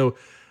 yeah.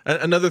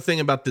 Another thing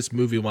about this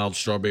movie, Wild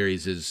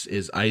Strawberries,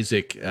 is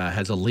Isaac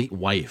has a late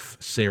wife,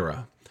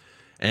 Sarah,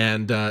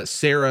 and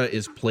Sarah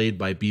is played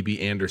by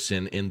Bibi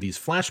Anderson in these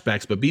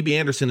flashbacks. But Bibi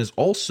Anderson is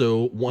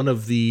also one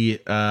of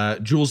the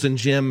Jules and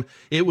Jim.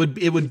 It would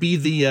be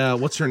the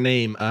what's her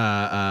name?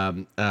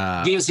 Jean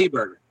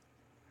Seberg.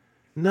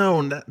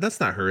 No,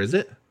 that's not her, is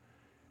it?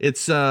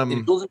 It's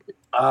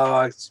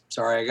Oh,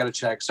 sorry, I got to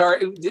check.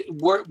 Sorry.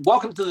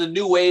 Welcome to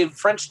the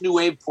French New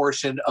Wave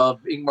portion of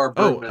Ingmar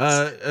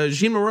Bergman's.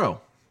 Jean Moreau.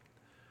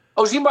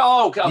 Oh, Jean Moreau.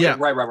 Oh, okay. Yeah.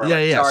 Right.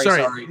 Yeah.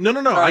 Sorry. No.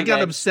 Sorry, I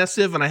got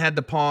obsessive and I had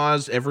to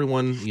pause.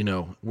 Everyone,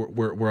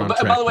 we're on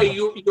track. By the way,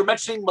 you're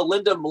mentioning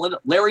Melinda.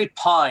 Larry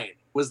Pine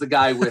was the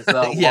guy with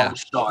long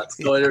shots.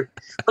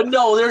 But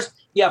no,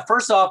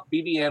 first off,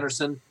 Bibi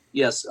Anderson.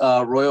 Yes,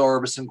 Roy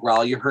Orbison,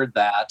 Growl. You heard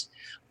that.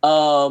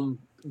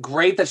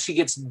 Great that she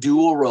gets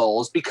dual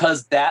roles,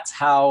 because that's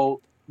how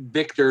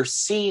Victor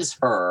sees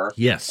her.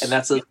 Yes. And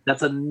that's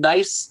a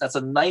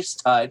nice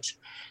touch.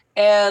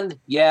 And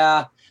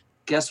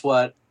guess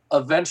what?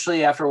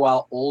 eventually, after a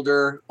while,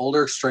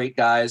 older straight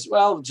guys,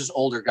 well, just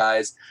older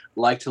guys,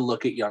 like to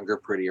look at younger,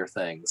 prettier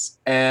things,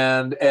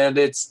 and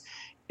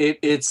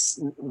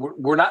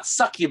we're not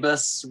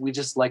succubus. We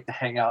just like to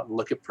hang out and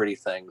look at pretty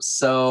things.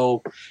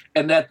 So,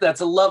 and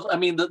that's a love. I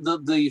mean,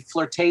 the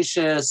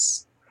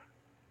flirtatious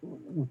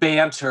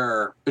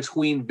banter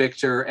between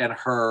Victor and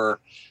her.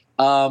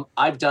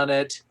 I've done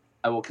it.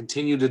 I will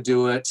continue to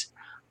do it.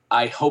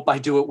 I hope I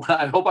do it.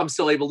 I hope I'm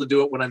still able to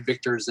do it when I'm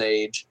Victor's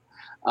age.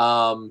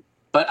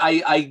 But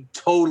I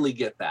totally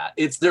get that.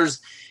 There's,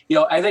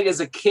 I think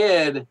as a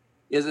kid,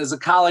 as a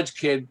college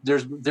kid,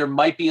 there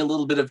might be a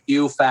little bit of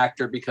ew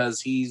factor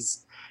because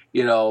he's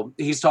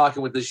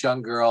talking with this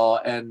young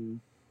girl, and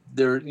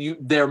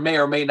there may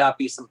or may not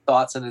be some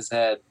thoughts in his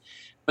head.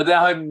 But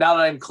now that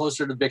I'm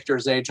closer to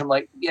Victor's age, I'm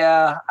like,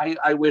 yeah,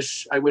 I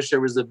wish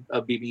there was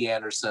a BB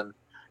Anderson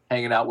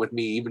hanging out with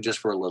me, even just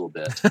for a little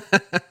bit.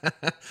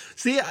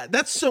 See,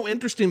 that's so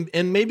interesting,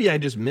 and maybe I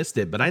just missed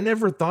it, but I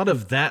never thought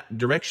of that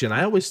direction.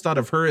 I always thought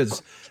of her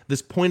as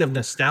this point of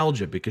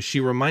nostalgia because she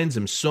reminds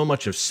him so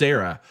much of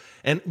Sarah,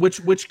 and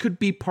which could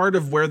be part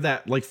of where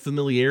that like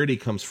familiarity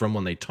comes from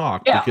when they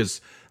talk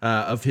because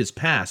of his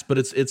past. But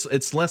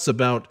it's less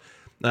about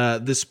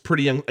this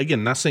pretty young.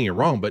 Again, not saying you're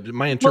wrong, but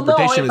my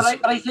interpretation is.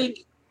 But I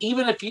think.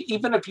 Even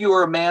if you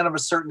were a man of a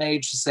certain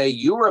age to say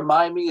you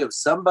remind me of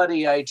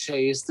somebody I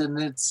chased,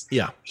 and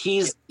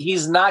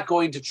he's not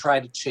going to try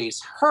to chase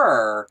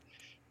her,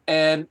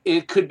 and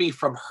it could be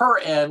from her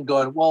end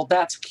going, well,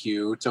 that's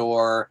cute,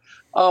 or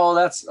oh,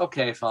 that's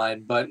okay,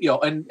 fine, but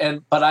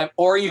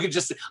or you could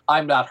just say,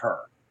 I'm not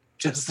her,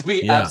 just to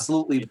be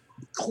absolutely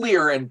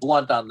clear and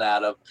blunt on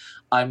that of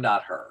I'm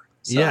not her.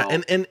 So,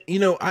 and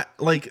I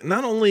like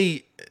not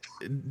only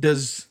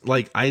does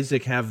like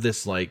Isaac have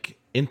this like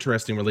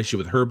interesting relationship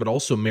with her, but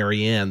also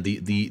Marianne,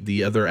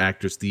 the other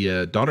actress,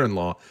 the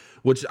daughter-in-law,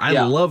 which I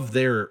love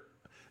their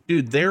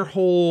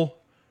whole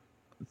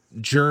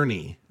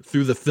journey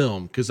through the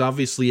film, because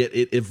obviously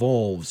it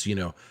evolves,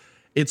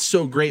 it's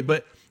so great.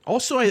 But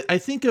also I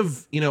think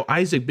of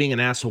Isaac being an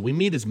asshole. We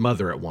meet his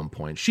mother at one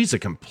point. She's a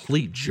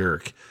complete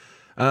jerk,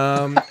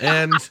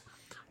 and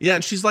yeah,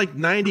 and she's like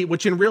 90,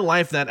 which in real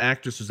life, that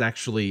actress was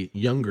actually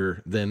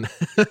younger than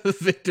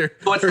Victor.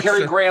 So it's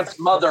Cary Grant's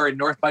mother in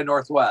North by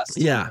Northwest.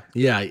 Yeah.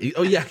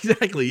 Oh, yeah,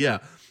 exactly. Yeah.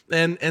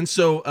 And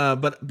so,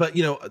 but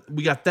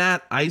we got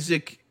that.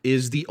 Isaac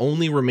is the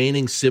only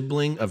remaining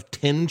sibling of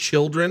 10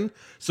 children.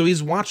 So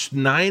he's watched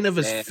 9 of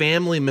his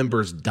family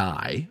members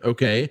die.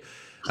 Okay.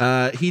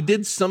 He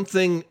did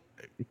something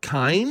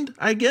kind,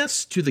 I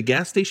guess, to the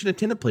gas station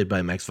attendant played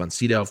by Max von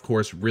Sydow, of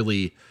course,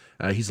 really.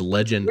 He's a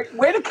legend.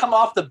 Way to come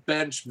off the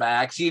bench,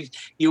 Max.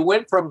 You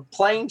went from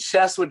playing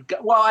chess with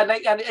and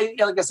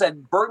like I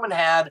said, Bergman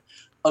had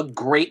a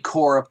great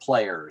core of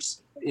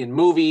players in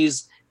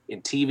movies,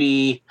 in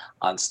TV,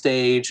 on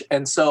stage,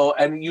 and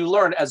you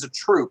learn as a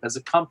troupe, as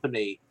a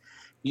company.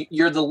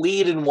 You're the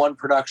lead in one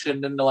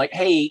production, and they're like,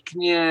 "Hey,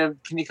 can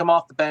you come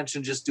off the bench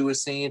and just do a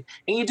scene?"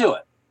 And you do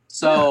it.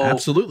 So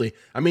absolutely.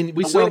 I mean,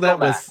 we saw that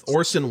with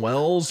Orson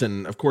Welles,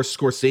 and of course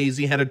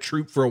Scorsese had a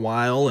troupe for a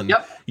while, and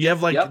you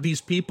have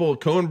these people.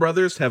 Coen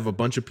brothers have a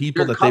bunch of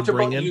people that they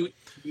bring in.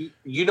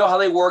 You know how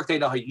they work. They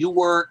know how you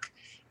work.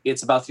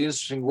 It's about the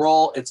interesting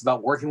role. It's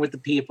about working with the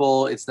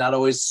people. It's not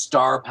always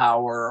star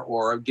power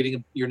or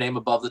getting your name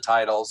above the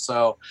title.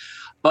 So,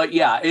 but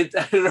yeah, it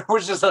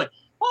was just like,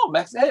 oh,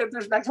 Max, hey,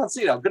 there's Max von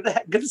Sydow. Good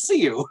to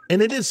see you.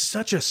 And it is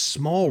such a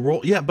small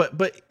role. Yeah,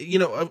 but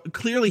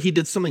clearly he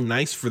did something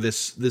nice for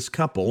this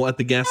couple at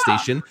the gas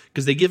station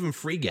because they give him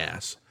free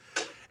gas.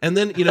 And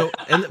then,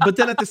 but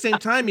then at the same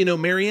time,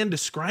 Marianne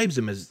describes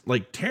him as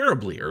like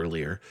terribly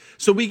earlier.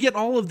 So we get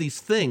all of these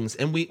things,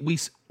 and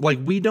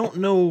we don't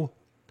know.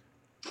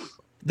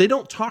 They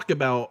don't talk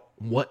about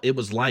what it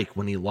was like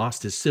when he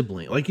lost his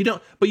sibling. Like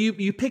but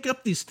you pick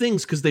up these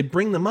things because they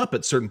bring them up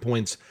at certain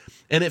points,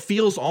 and it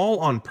feels all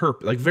on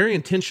purpose, like very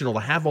intentional to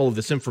have all of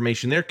this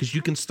information there because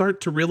you can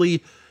start to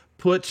really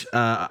put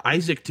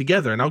Isaac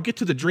together. And I'll get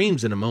to the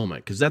dreams in a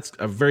moment because that's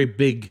a very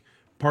big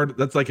part.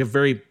 That's like a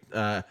very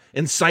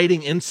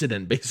inciting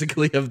incident,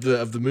 basically, of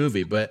the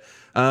movie. But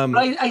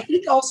I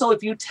think also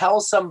if you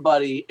tell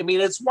somebody, I mean,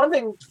 it's one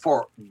thing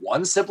for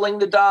one sibling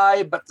to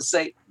die, but to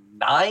say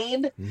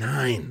 9,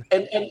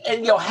 and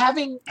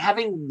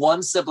having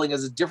one sibling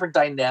is a different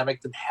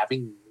dynamic than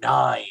having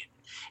 9.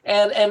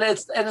 And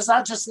it's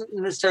not just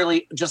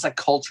necessarily just a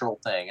cultural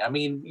thing. I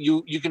mean,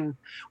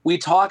 we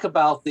talk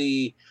about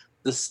the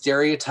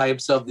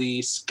stereotypes of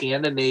the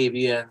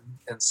Scandinavian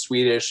and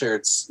Swedish, or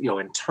it's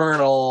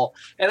internal,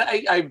 and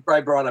I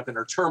brought up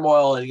inner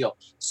turmoil, and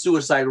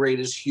suicide rate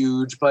is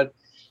huge, but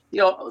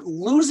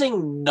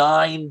losing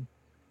 9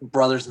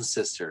 brothers and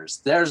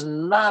sisters, there's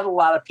not a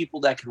lot of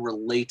people that can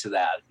relate to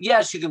that.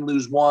 Yes, you can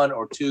lose 1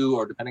 or 2,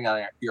 or depending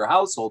on your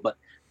household, but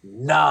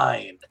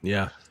 9.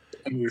 Yeah.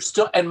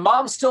 And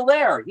mom's still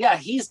there. Yeah,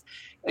 he's,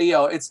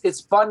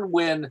 it's fun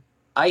when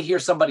I hear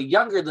somebody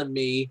younger than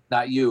me,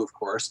 not you, of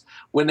course,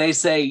 when they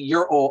say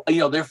you're old,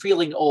 they're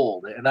feeling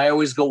old. And I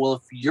always go, well,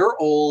 if you're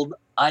old,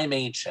 I'm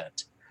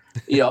ancient.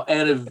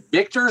 And if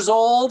Victor's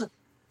old,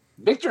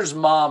 Victor's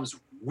mom's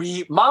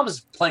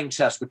playing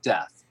chess with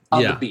death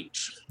on the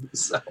beach.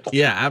 So.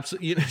 Yeah,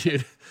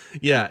 absolutely.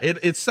 Yeah,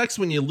 it sucks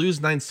when you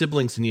lose 9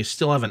 siblings and you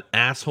still have an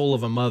asshole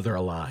of a mother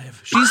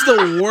alive. She's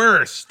the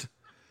worst.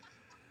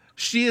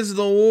 She is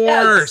the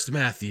worst, yes.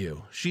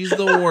 Matthew. She's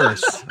the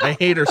worst. I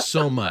hate her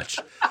so much.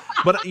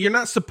 But you're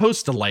not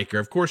supposed to like her.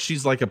 Of course,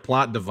 she's like a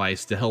plot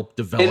device to help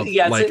develop.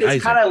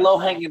 It's kind of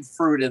low-hanging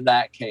fruit in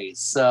that case.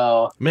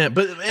 So man,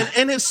 but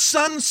and his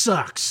son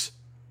sucks.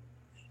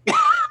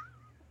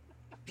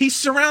 He's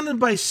surrounded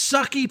by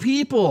sucky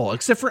people,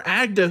 except for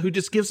Agda, who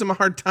just gives him a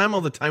hard time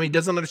all the time. He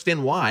doesn't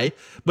understand why,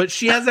 but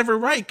she has every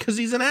right because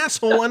he's an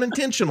asshole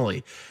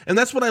unintentionally. And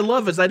that's what I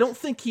love is I don't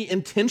think he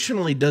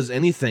intentionally does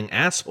anything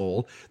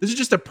asshole. This is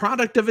just a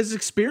product of his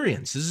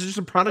experience. This is just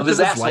a product of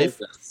his life.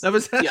 Of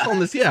his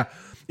assholeness, yeah.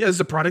 Yeah, it's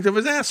a product of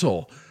his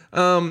asshole.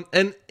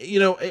 And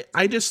you know,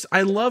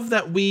 I love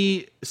that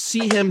we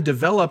see him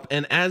develop,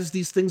 and as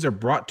these things are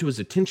brought to his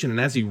attention, and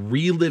as he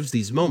relives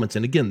these moments,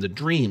 and again, the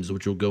dreams,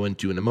 which we'll go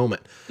into in a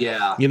moment.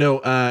 Yeah. You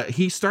know,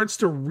 he starts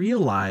to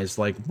realize,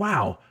 like,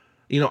 wow,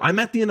 you know, I'm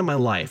at the end of my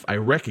life. I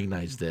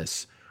recognize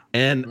this,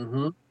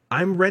 and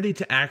I'm ready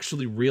to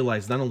actually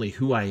realize not only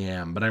who I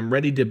am, but I'm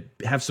ready to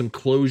have some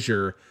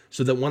closure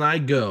so that when I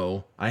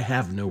go, I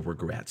have no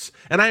regrets.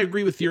 And I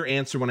agree with your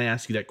answer when I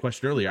asked you that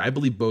question earlier. I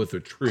believe both are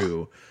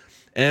true.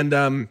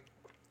 And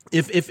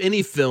if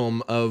any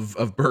film of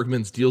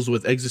Bergman's deals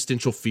with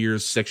existential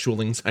fears,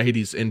 sexual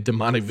anxieties, and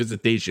demonic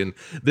visitation,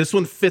 this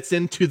one fits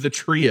into the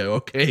trio,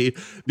 okay?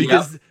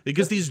 Because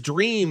these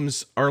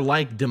dreams are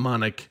like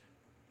demonic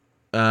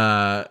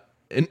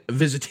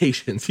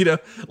visitations, you know,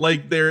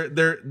 like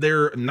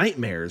they're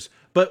nightmares.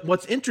 But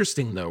what's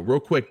interesting, though,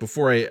 real quick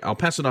before I'll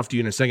pass it off to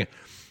you in a second.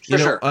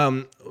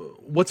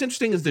 What's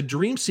interesting is the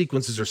dream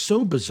sequences are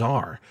so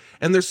bizarre,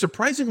 and they're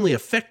surprisingly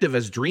effective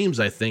as dreams,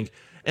 I think.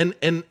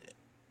 And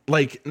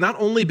like, not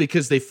only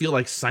because they feel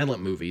like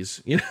silent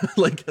movies, you know,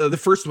 like the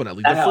first one, at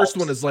least. The first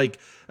one is like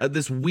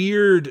this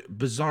weird,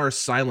 bizarre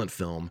silent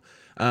film.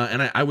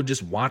 And I would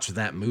just watch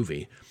that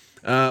movie.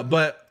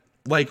 But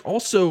like,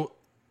 also,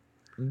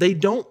 they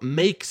don't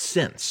make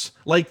sense.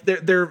 Like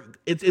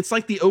it's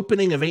like the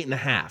opening of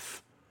 8.5.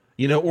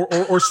 You know,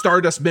 or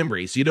Stardust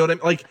Memories. You know what I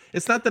mean? Like,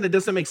 it's not that it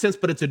doesn't make sense,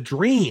 but it's a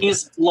dream.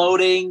 He's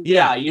floating.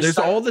 Yeah, there's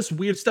all this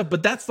weird stuff,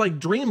 but that's like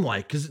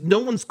dreamlike because no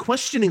one's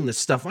questioning this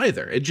stuff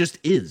either. It just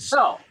is.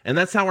 No. And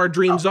that's how our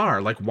dreams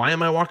are. Like, why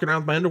am I walking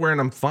around with my underwear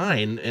and I'm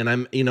fine? And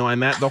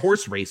I'm at the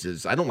horse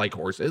races. I don't like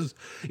horses.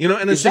 You know,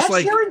 and it's just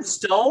like Sharon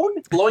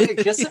Stone blowing a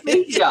kiss at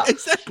me. Yeah,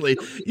 exactly.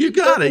 You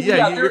got it.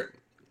 Yeah.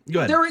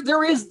 Go ahead.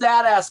 There is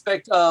that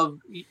aspect of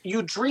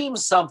you dream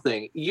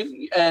something.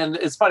 And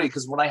it's funny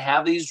because when I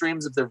have these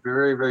dreams, if they're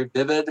very, very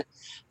vivid,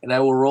 and I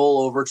will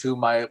roll over to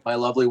my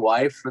lovely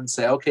wife and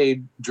say,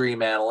 "Okay,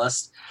 dream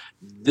analyst,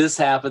 this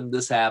happened,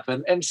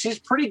 and she's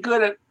pretty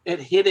good at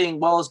hitting.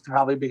 Well, it's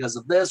probably because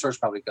of this, or it's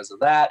probably because of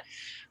that.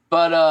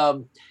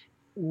 But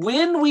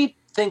when we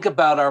think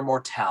about our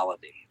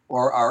mortality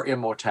or our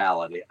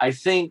immortality, I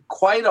think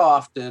quite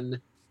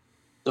often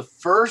the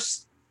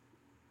first.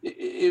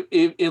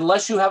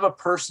 Unless you have a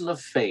person of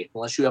faith,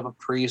 unless you have a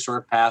priest or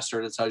a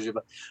pastor that tells you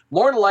about,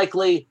 more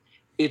likely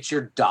it's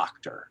your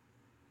doctor.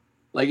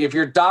 Like if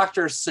your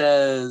doctor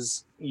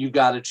says you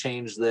got to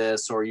change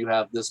this, or you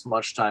have this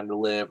much time to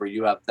live, or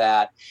you have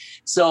that.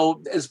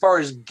 So as far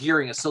as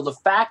gearing it, so the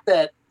fact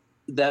that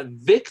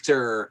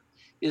Victor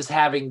is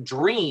having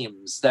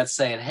dreams that's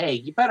saying, "Hey,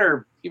 you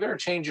better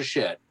change your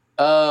shit,"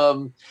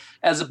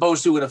 as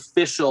opposed to an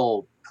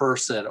official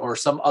person or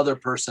some other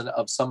person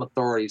of some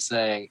authority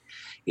saying,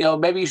 you know,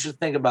 maybe you should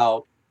think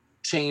about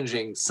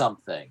changing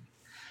something.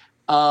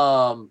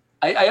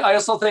 I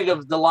also think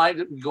of the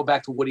line, go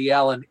back to Woody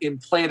Allen in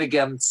Play It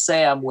Again,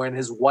 Sam, when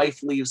his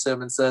wife leaves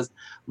him and says,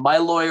 "My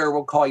lawyer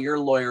will call your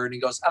lawyer." And he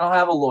goes, "I don't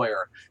have a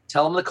lawyer.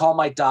 Tell him to call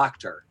my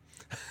doctor."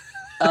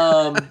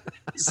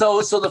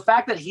 So the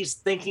fact that he's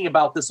thinking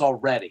about this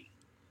already,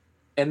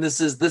 and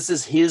this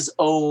is his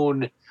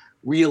own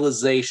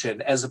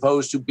realization, as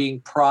opposed to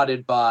being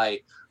prodded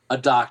by a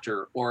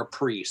doctor or a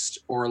priest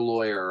or a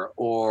lawyer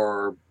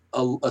or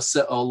a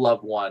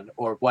loved one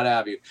or what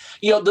have you.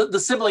 You know, the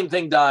sibling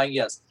thing dying,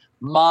 yes.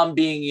 Mom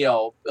being,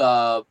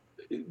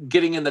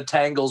 getting in the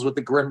tangles with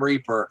the Grim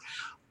Reaper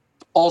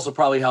also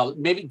probably helped.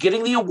 Maybe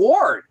getting the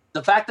award.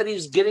 The fact that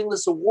he's getting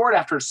this award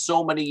after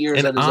so many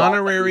years. An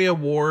honorary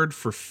award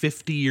for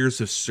 50 years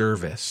of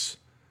service.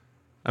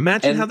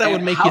 Imagine how that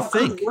would make you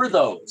think. How good were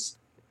those?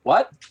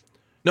 What?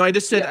 No, I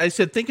just said, I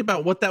said, think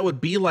about what that would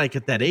be like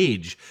at that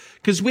age.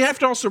 Because we have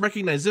to also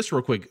recognize this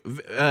real quick.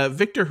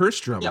 Victor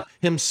Herstrom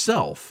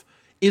himself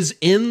is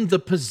in the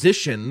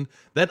position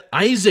that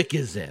Isaac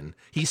is in.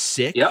 He's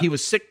sick. He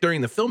was sick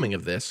during the filming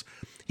of this.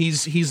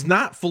 He's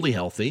not fully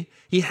healthy.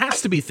 He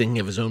has to be thinking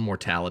of his own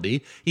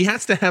mortality. He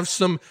has to have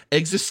some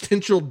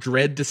existential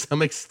dread to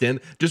some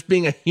extent, just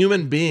being a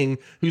human being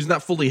who's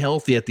not fully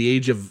healthy at the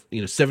age of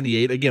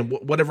 78. Again,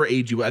 whatever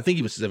age I think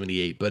he was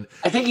 78, but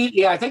I think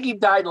he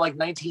died in like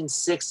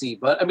 1960.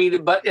 But I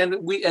mean,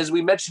 as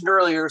we mentioned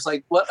earlier, it's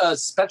like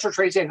Spencer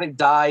Tracy I think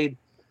died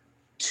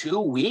 2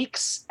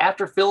 weeks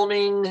after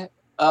filming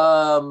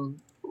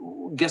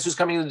Guess Who's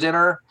Coming to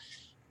Dinner.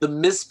 The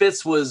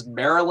Misfits was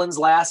Marilyn's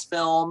last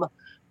film,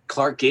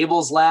 Clark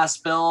Gable's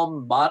last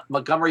film.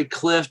 Montgomery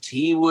Clift,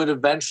 he would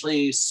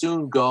eventually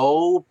soon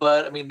go,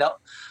 but I mean, no,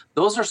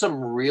 those are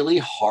some really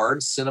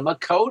hard cinema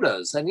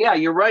codas. And yeah,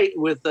 you're right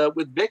with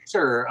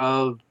Victor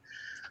of,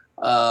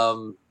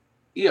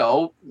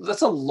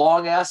 that's a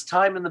long ass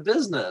time in the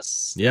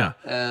business. Yeah,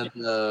 and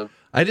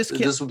I just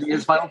can't. This would be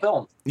his final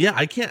film. Yeah,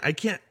 I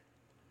can't.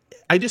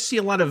 I just see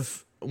a lot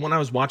of, when I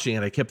was watching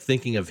it, I kept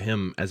thinking of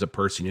him as a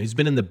person. He's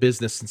been in the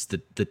business since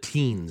the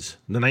teens,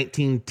 the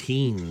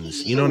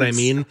 19-teens. You know what I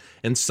mean?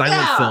 And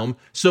silent film.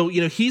 So,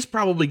 he's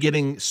probably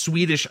getting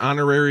Swedish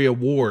honorary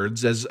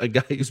awards as a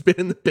guy who's been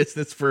in the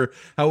business for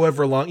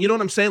however long. You know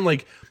what I'm saying?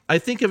 Like, I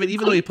think of it,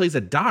 even though he plays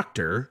a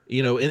doctor,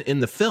 in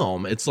the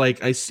film, it's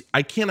like,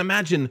 I can't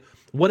imagine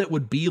what it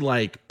would be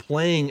like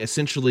playing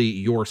essentially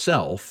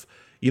yourself,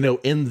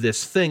 in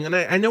this thing. And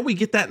I know we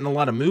get that in a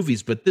lot of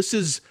movies, but this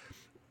is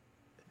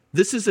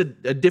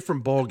a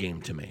different ball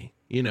game to me,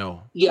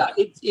 Yeah,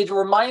 it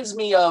reminds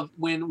me of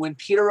when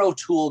Peter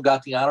O'Toole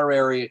got the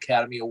honorary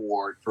Academy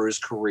Award for his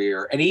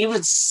career, and he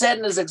even said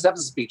in his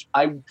acceptance speech,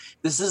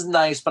 "This is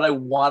nice, but I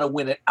want to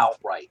win it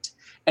outright."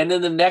 And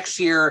then the next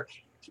year,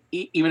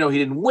 even though he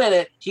didn't win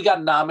it, he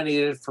got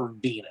nominated for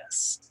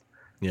Venus.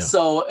 Yeah.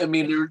 So I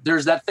mean,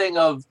 there's that thing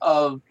of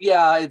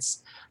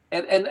it's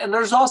and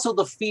there's also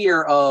the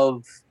fear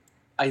of,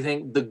 I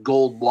think, the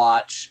gold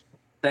watch.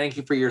 Thank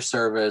you for your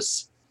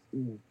service.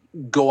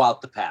 Go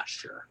out the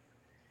pasture.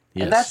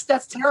 Yes.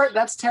 And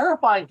that's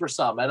terrifying for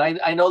some. And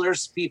I know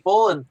there's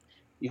people, and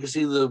you can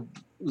see the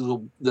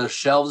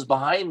shelves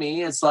behind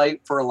me. It's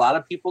like, for a lot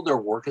of people, their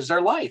work is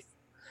their life.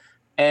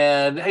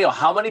 And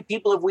how many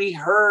people have we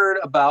heard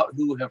about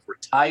who have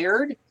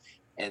retired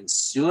and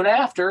soon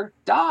after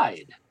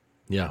died?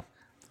 Yeah.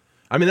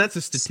 I mean, that's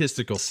a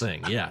statistical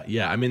thing.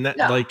 Yeah. I mean,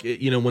 like,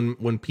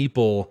 when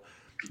people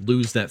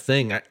lose that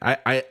thing,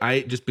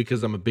 I just,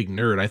 because I'm a big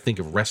nerd, I think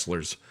of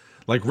wrestlers.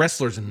 Like,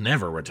 wrestlers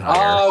never retire.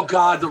 Oh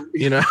God!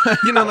 You know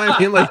what I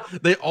mean? Like,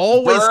 they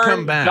always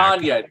come back.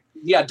 Gagne.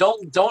 Yeah,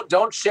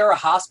 don't share a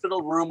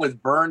hospital room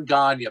with Vern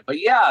Gagne.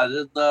 But yeah,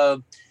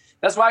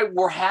 that's why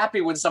we're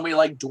happy when somebody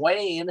like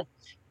Dwayne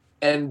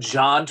and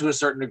John, to a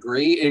certain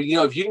degree,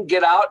 if you can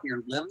get out,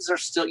 your limbs are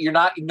still.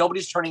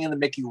 Nobody's turning into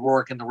Mickey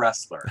Rourke in The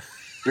Wrestler.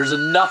 There's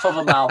enough of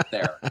them out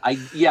there.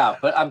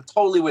 But I'm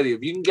totally with you.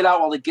 If you can get out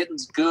while the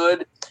getting's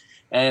good,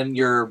 and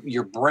your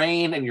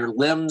brain and your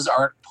limbs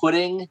aren't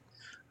pudding.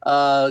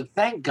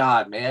 Thank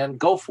God, man.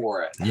 Go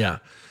for it. Yeah.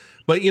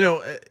 But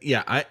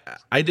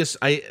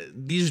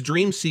these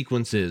dream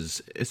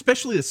sequences,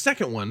 especially the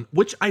second one,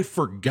 which I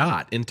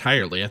forgot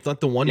entirely. I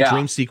thought the one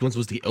dream sequence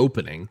was the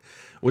opening,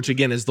 which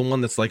again is the one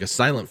that's like a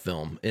silent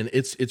film, and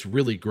it's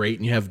really great.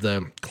 And you have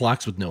the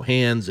clocks with no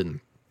hands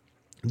and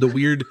the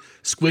weird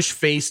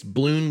squish-faced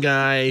balloon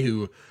guy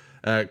who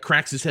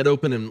cracks his head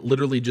open and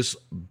literally just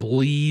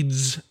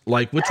bleeds,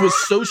 which was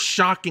so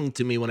shocking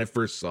to me when I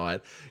first saw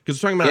it, because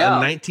we're talking about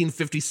a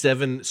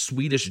 1957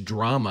 Swedish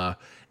drama,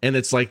 and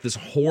it's like this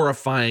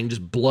horrifying,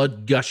 just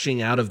blood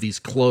gushing out of these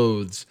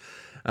clothes,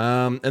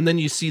 and then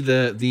you see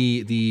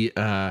the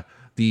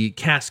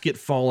casket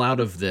fall out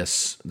of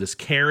this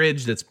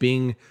carriage that's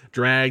being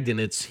dragged, and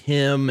it's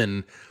him,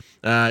 and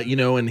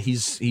and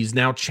he's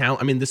now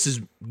I mean, this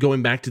is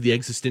going back to the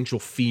existential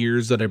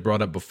fears that I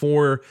brought up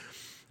before.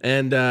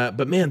 And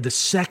but man, the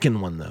second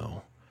one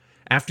though,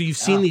 after you've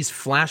seen these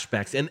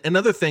flashbacks, and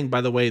another thing,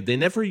 by the way, they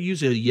never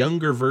use a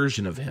younger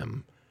version of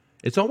him.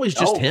 It's always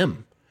just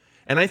him.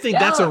 And I think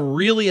that's a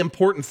really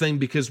important thing,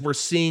 because we're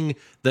seeing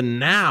the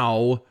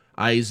now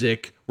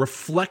Isaac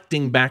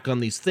reflecting back on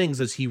these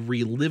things as he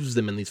relives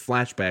them in these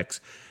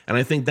flashbacks. And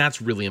I think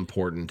that's really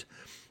important.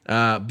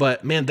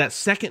 But man, that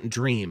second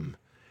dream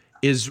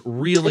is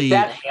really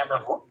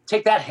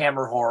take that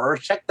hammer horror.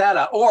 Check that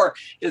out. Or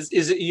is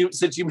it you?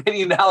 Since you made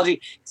the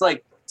analogy, it's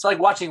like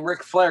watching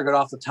Ric Flair get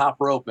off the top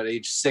rope at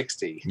age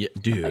 60. Yeah,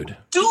 dude.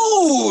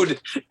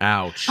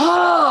 Ouch.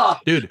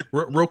 Dude,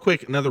 real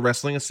quick, another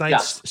wrestling aside.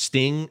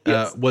 Sting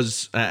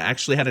was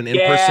actually had an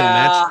in-person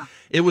match.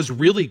 It was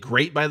really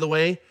great, by the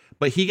way.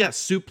 But he got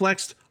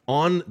suplexed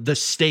on the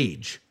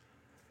stage.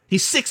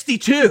 He's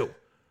 62.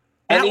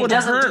 And he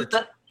doesn't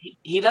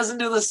he doesn't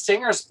do the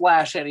stinger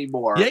splash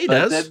anymore. Yeah, he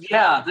does.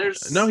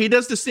 There's no, he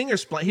does the stinger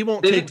splash. He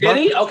won't take. Did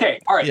he? Okay,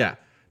 all right. Yeah,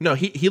 no,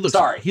 he looks.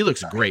 Sorry. He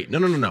looks great. No.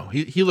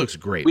 He looks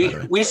great.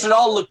 We should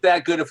all look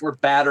that good if we're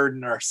battered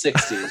in our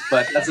 60s,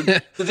 but that's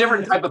a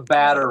different type of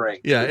battering.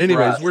 Yeah.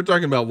 Anyways, we're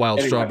talking about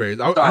Wild Strawberries.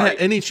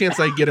 Any chance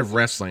I get of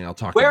wrestling, I'll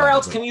talk. Where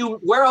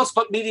else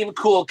but Medium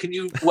Cool can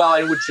you? Well,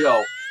 and with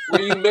Joe.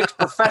 Where you mix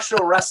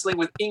professional wrestling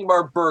with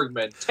Ingmar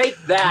Bergman. Take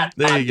that.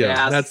 There you go.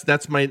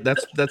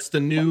 That's the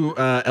new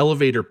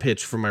elevator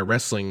pitch for my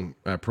wrestling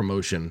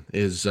promotion.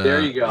 Is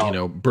there you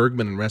go.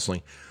 Bergman and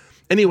wrestling.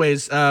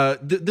 Anyways,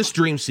 this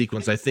dream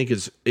sequence I think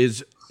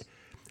is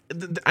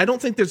I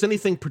don't think there's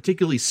anything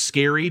particularly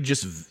scary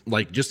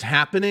just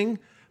happening,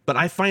 but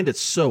I find it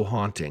so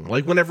haunting.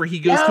 Like whenever he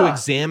goes to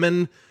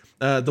examine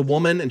the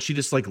woman, and she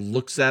just like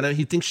looks at him.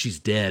 He thinks she's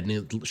dead,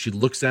 and she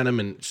looks at him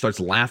and starts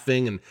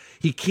laughing, and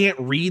he can't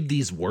read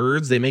these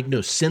words. They make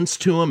no sense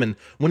to him. And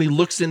when he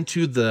looks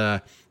into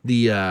the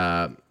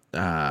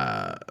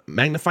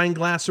magnifying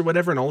glass or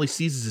whatever, and all he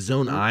sees is his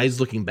own eyes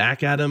looking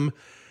back at him,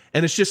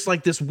 and it's just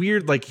like this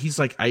weird, like he's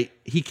like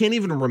he can't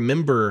even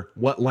remember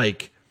what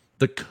like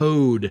the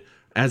code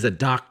as a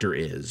doctor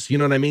is, you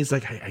know what I mean? It's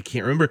like I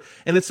can't remember,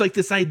 and it's like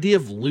this idea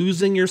of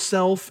losing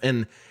yourself,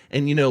 and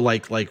you know,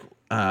 like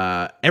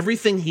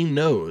everything he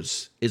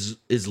knows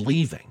is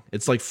leaving.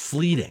 It's like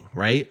fleeting,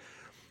 right?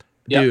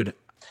 Yep. Dude,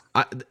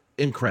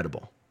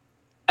 incredible.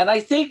 And I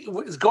think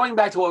going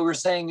back to what we were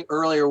saying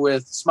earlier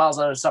with Smiles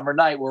on a Summer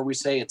Night, where we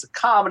say it's a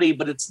comedy,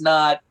 but it's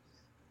not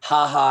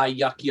haha,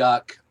 yuck,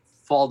 yuck,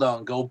 fall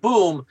down, go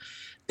boom.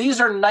 These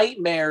are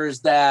nightmares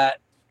that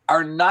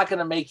are not going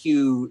to make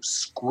you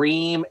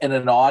scream in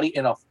in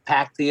a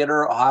packed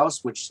theater or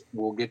house, which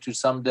we'll get to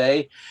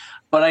someday.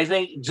 But I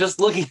think just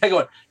looking at it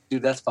going,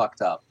 dude, that's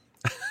fucked up.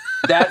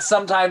 That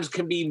sometimes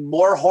can be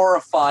more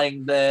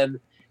horrifying than,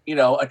 you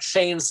know, a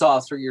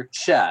chainsaw through your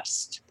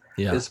chest,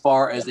 as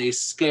far as a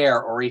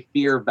scare or a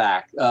fear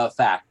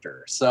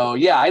factor. So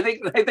yeah, I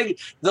think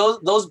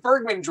those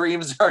Bergman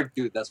dreams are,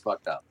 dude, that's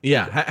fucked up.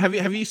 Yeah.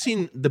 Have you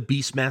seen The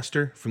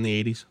Beastmaster from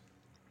the 80s?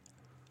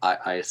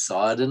 I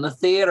saw it in the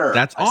theater.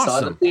 That's awesome. I saw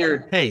it in the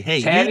theater. Hey,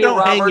 Tanya you don't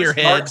Roberts, hang your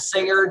head. Mark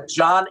Singer,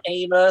 John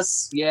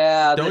Amos.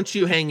 Yeah. Don't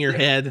you hang your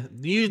head.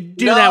 You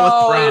do that with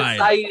pride.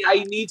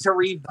 I need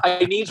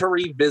to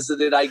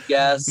revisit it, I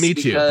guess. Me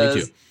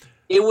too.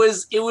 It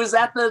was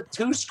at the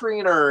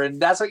 2-screener,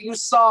 and that's what you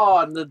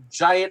saw, and the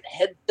giant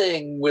head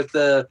thing with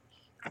the.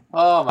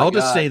 Oh my God. I'll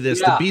just say this: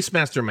 the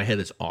Beastmaster in my head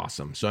is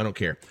awesome, so I don't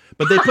care.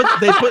 But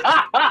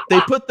they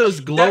put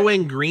those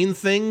glowing green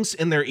things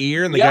in their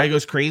ear, and the guy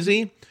goes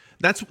crazy.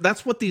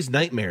 That's what these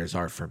nightmares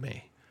are for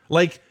me.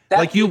 Like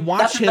you watch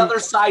that's him. Another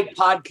side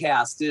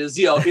podcast is,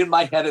 you know, in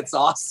my head it's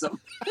awesome.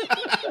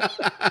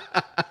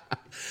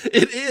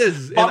 It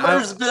is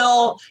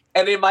Bummersville,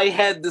 and in my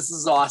head this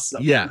is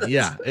awesome.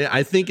 Yeah.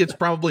 I think it's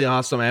probably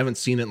awesome. I haven't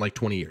seen it in like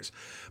 20 years,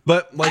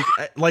 but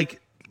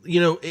like you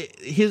know,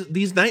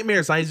 these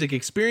nightmares Isaac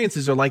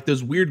experiences are like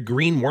those weird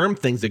green worm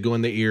things that go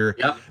in the ear,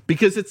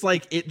 because it's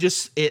like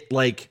it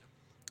like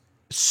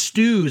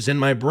stews in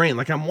my brain.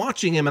 Like I'm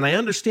watching him and I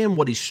understand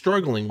what he's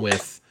struggling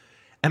with,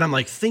 and I'm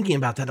like thinking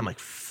about that. I'm like,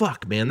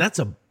 fuck, man, that's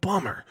a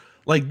bummer.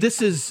 Like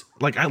this is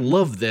like, I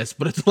love this,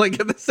 but it's like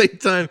at the same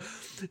time,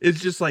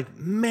 it's just like,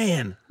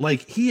 man,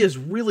 like he is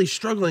really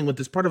struggling with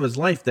this part of his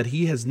life that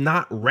he has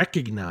not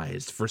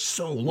recognized for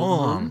so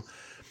long.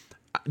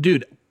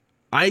 Dude,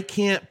 I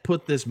can't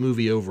put this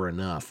movie over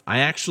enough. I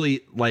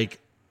actually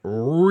like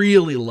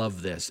really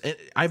love this. And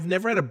I've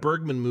never had a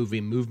Bergman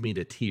movie move me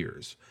to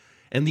tears.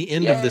 And the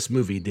end of this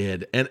movie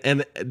did.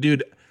 And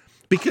dude,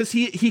 because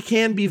he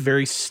can be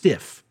very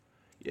stiff.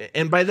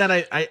 And by that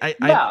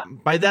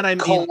I mean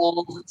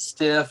cold,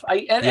 stiff.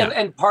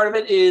 And part of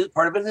it is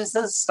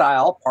his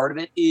style, part of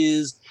it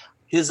is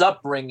his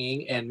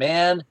upbringing. And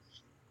man,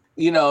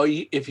 you know,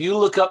 if you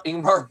look up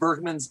Ingmar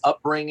Bergman's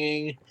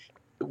upbringing,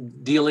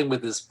 dealing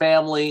with his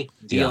family,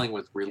 dealing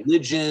with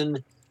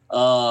religion,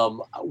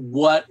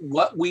 what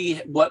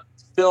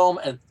film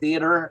and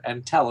theater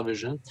and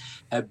television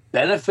have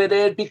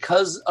benefited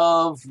because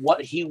of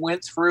what he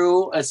went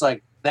through. It's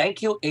like,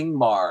 thank you,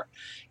 Ingmar.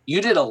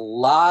 You did a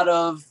lot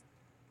of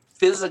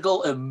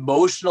physical,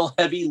 emotional,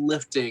 heavy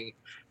lifting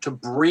to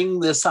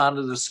bring this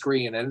onto the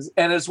screen. And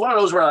it's one of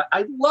those where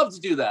I'd love to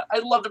do that.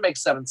 I'd love to make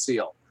Seventh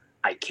Seal.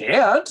 I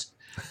can't.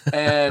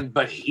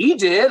 But he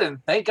did,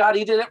 and thank God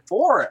he did it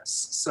for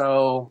us.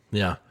 So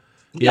yeah,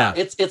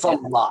 it's a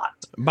lot.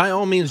 By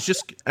all means,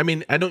 I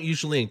don't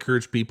usually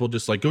encourage people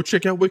just like go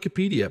check out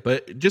Wikipedia,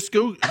 but just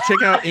go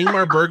check out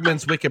Ingmar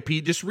Bergman's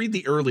Wikipedia. Just read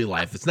the early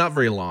life. It's not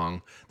very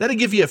long. That'll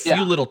give you a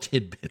few little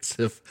tidbits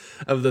of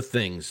the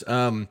things.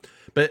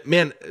 But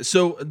man,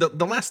 so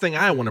the last thing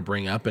I want to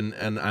bring up, and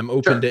I'm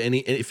open to any,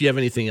 if you have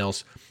anything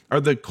else, are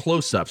the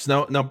close-ups.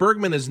 Now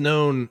Bergman is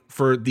known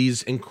for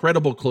these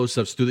incredible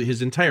close-ups through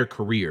his entire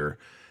career.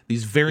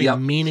 These very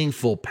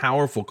meaningful,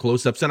 powerful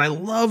close-ups. And I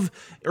love,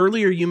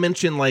 earlier you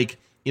mentioned, like,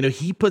 you know,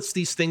 he puts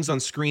these things on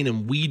screen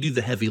and we do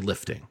the heavy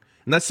lifting.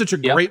 And that's such a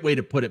great way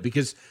to put it,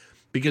 because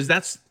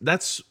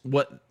that's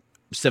what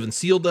Seven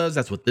Seal does.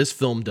 That's what this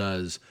film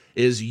does,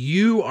 is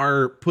you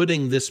are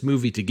putting this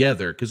movie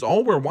together, because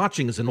all we're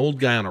watching is an old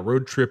guy on a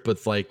road trip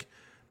with like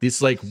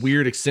this like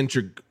weird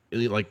eccentric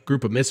like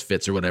group of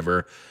misfits or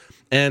whatever.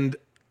 And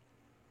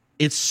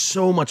it's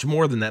so much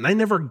more than that. And I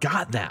never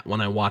got that when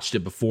I watched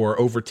it before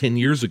over 10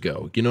 years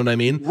ago. You know what I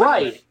mean?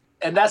 Right.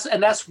 And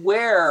that's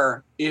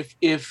where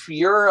if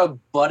you're a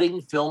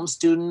budding film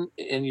student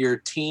in your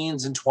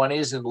teens and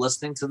 20s and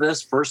listening to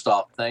this, first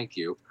off, thank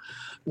you.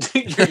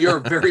 You're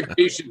a very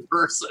patient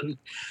person.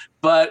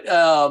 But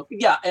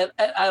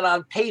and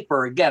on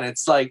paper, again,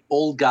 it's like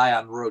old guy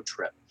on road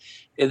trip.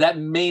 And that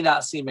may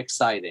not seem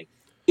exciting.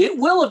 It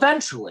will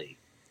eventually.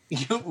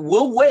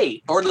 We'll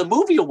wait, or the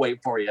movie will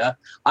wait for you.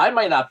 I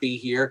might not be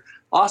here.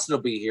 Austin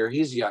will be here.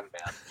 He's a young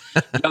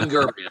man,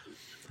 younger man.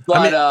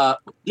 But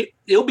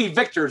it'll be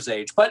Victor's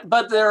age.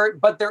 But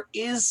there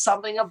is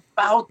something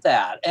about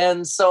that,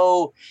 and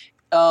so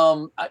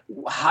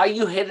how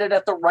you hit it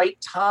at the right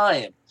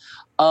time.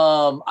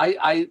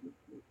 I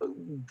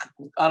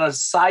on a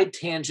side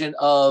tangent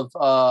of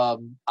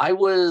I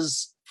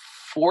was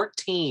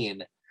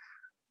 14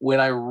 when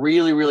I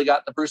really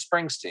got the Bruce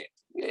Springsteen.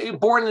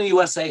 Born in the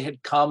USA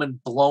had come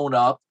and blown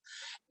up.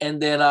 And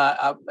then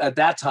at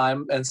that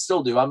time, and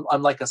still do,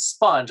 I'm like a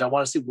sponge. I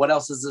want to see what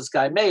else has this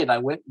guy made. And I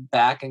went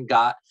back and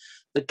got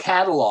the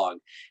catalog,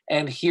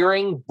 and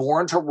hearing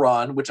Born to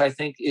Run, which I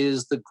think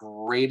is the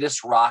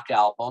greatest rock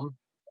album,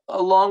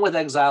 along with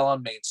Exile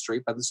on Main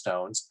Street by the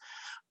Stones.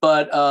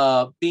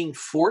 But being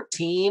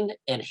 14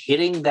 and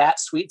hitting that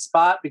sweet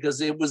spot, because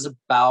it was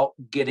about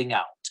getting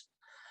out.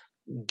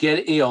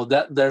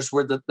 There's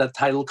where the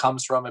title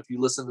comes from. If you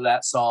listen to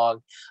that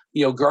song,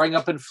 growing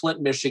up in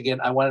Flint,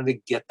 Michigan, I wanted to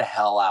get the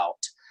hell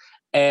out.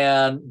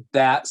 And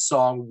that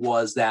song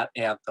was that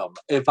anthem.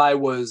 If I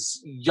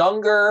was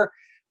younger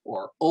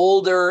or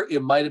older,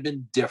 it might have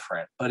been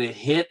different, but it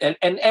hit.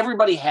 And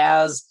everybody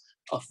has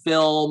a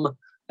film,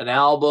 an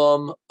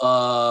album,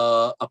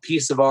 a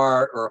piece of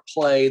art, or a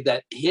play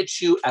that hits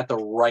you at the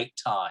right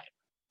time.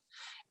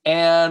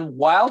 And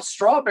Wild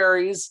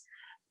Strawberries,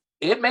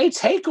 it may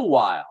take a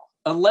while,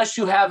 unless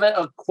you have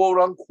a quote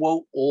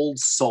unquote old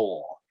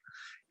soul.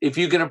 If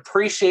you can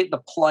appreciate the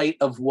plight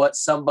of what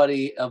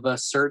somebody of a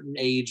certain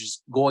age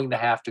is going to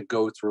have to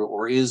go through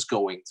or is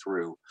going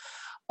through.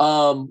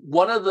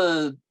 One of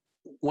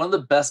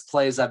the best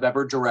plays I've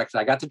ever directed,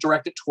 I got to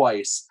direct it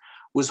twice,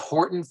 was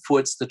Horton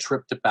Foote's The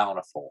Trip to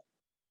Bountiful.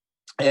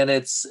 And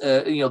it's,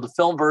 the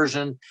film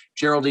version,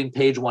 Geraldine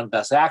Page won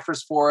Best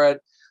Actress for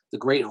it. The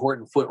great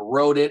Horton Foote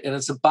wrote it. And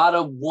it's about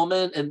a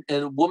woman, and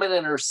a woman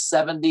in her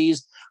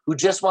 70s who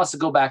just wants to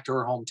go back to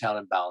her hometown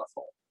in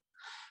Bountiful.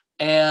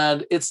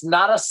 And it's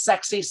not a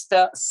sexy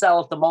sell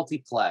at the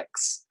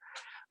multiplex,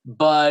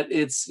 but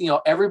it's,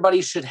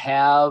 everybody should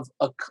have,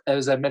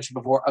 as I mentioned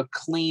before, a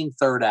clean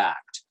third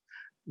act.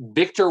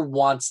 Victor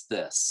wants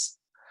this.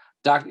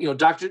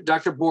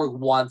 Dr. Borg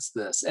wants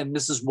this, and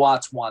Mrs.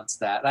 Watts wants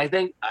that. And I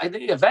think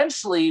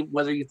eventually,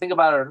 whether you think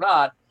about it or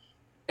not,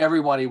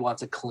 everybody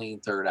wants a clean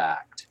third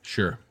act.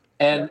 Sure.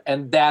 And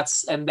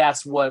that's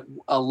what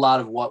a lot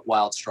of what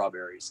Wild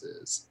Strawberries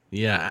is.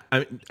 Yeah,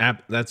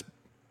 that's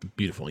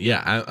beautiful.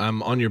 Yeah,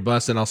 I'm on your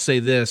bus, and I'll say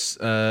this: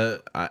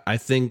 I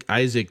think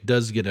Isaac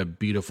does get a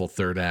beautiful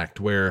third act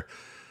where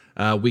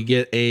we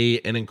get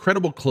an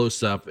incredible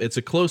close up. It's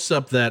a close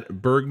up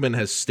that Bergman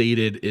has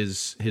stated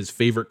is his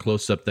favorite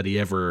close up that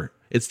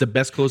it's the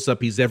best close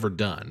up he's ever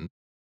done.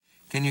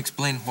 Can you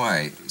explain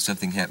why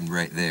something happened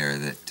right there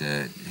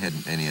that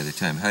hadn't any other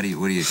time? What do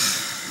you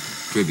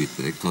attribute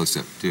the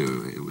close-up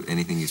to?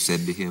 Anything you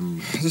said to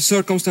him? The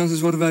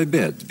circumstances were very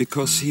bad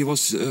because he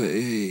was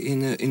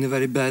in a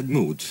very bad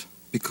mood.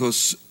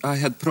 Because I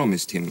had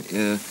promised him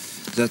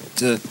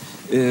that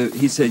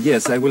he said,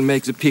 yes, I will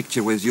make the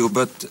picture with you,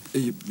 but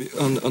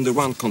under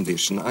one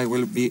condition. I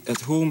will be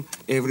at home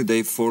every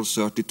day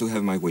 4:30 to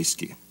have my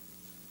whiskey.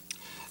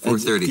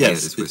 4:30,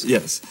 yes, whiskey.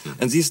 Yes. Yeah.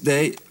 And this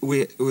day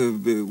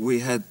we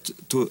had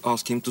to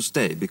ask him to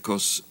stay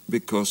because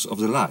of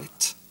the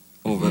light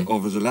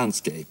over the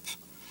landscape.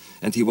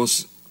 And he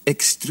was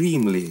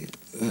extremely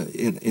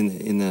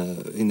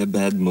in a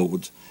bad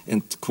mood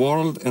and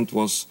quarreled and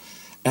was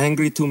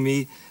angry to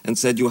me and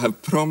said, you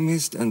have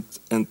promised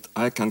and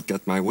I can't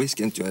get my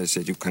whiskey. And I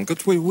said, you can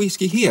get my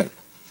whiskey here.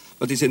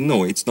 But he said,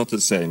 no, it's not the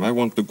same. I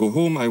want to go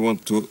home. I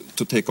want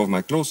to take off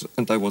my clothes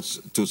and I want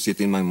to sit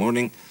in my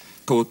morning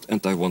coat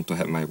and I want to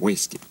have my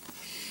whiskey.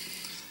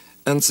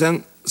 And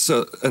then,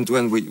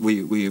 when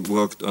we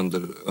worked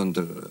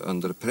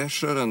under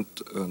pressure and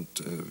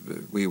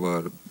we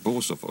were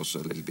both of us a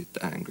little bit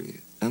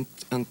angry. And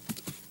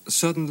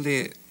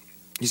suddenly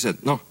he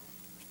said, no,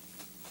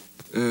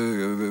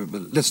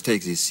 let's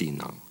take this scene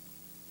now.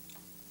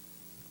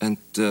 And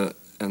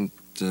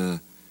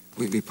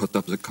we put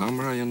up the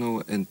camera,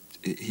 and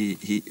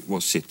he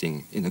was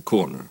sitting in a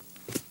corner.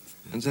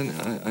 And then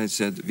I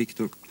said,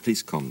 Victor,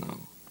 please come now.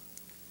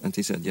 And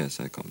he said, yes,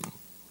 I come now.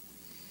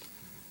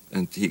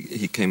 And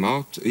he came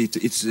out.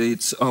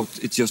 It's out.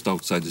 It's just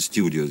outside the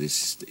studio.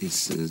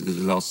 The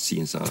last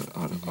scenes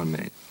are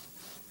made.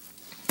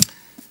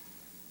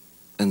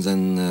 And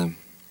then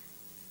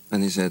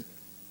and he said,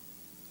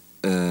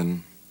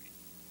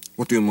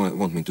 what do you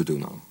want me to do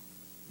now?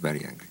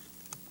 Very angry.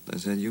 I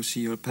said, you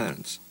see your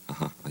parents.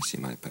 I see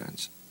my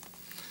parents.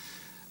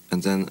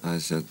 And then I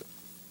said,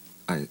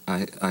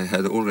 I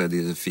had already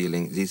the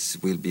feeling this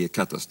will be a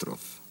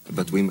catastrophe.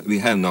 But we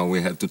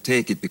have to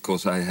take it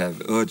because I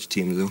have urged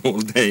him the whole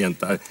day, and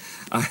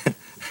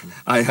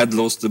I had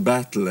lost the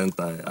battle, and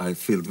I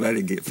felt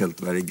very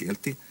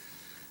guilty.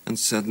 And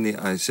suddenly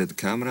I said,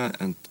 camera,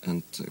 and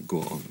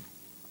go on.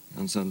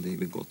 And suddenly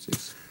we got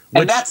this.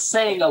 And that's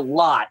saying a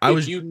lot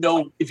if you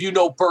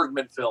know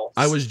Bergman films.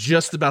 I was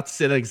just about to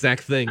say that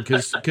exact thing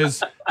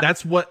because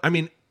that's what I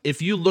mean.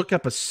 If you look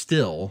up a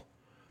still,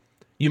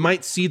 You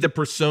might see the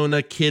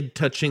persona kid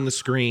touching the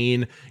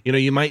screen. You know,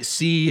 you might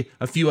see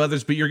a few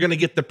others, but you're going to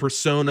get the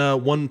persona,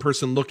 one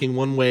person looking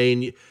one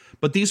way.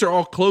 But these are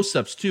all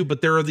close-ups too.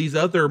 But there are these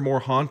other more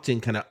haunting,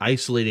 kind of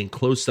isolating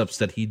close-ups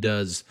that he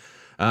does,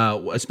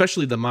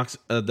 especially the Max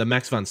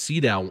von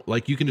Sydow.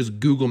 Like, you can just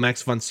Google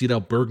Max von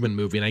Sydow Bergman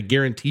movie, and I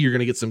guarantee you're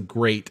going to get some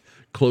great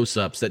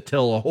close-ups that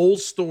tell a whole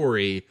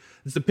story.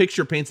 It's the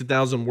picture paints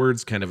 1,000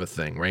 words kind of a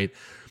thing, right?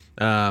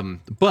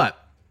 But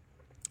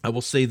I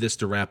will say this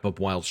to wrap up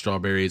Wild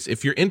Strawberries.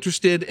 If you're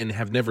interested and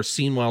have never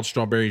seen Wild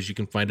Strawberries, you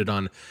can find it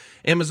on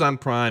Amazon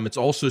Prime. It's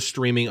also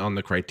streaming on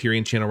the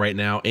Criterion Channel right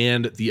now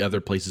and the other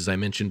places I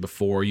mentioned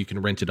before. You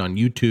can rent it on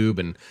YouTube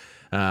and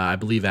I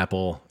believe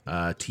Apple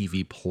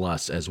TV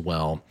Plus as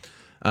well.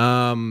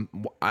 I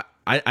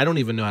don't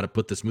even know how to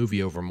put this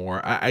movie over more.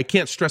 I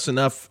can't stress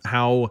enough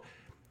how,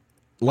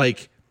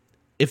 like,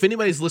 if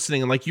anybody's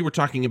listening, and like you were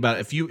talking about,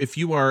 if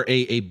you are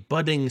a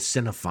budding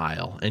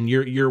cinephile and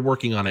you're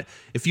working on it,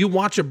 if you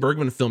watch a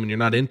Bergman film and you're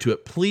not into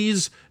it,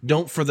 please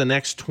don't for the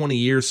next 20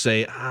 years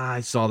say,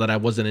 I saw that, I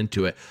wasn't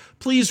into it.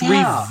 Please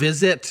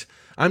revisit.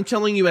 I'm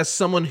telling you as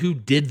someone who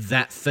did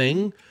that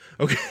thing,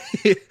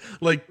 okay?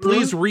 Like,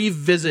 please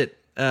revisit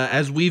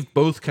as we've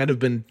both kind of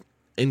been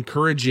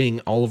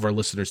encouraging all of our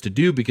listeners to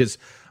do, because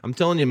I'm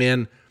telling you,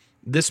 man,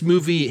 this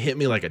movie hit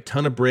me like a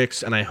ton of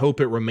bricks, and I hope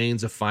it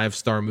remains a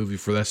 5-star movie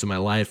for the rest of my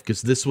life,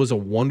 because this was a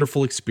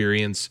wonderful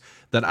experience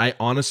that I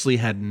honestly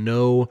had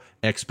no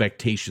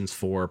expectations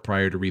for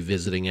prior to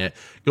revisiting it.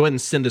 Go ahead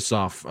and send us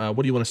off. What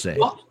do you want to say?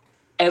 Well,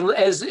 and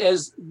as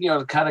you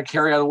know, kind of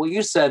carry on what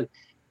you said,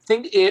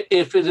 think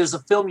if it is a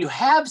film you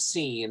have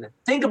seen,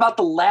 think about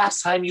the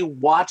last time you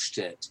watched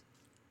it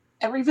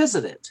and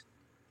revisit it,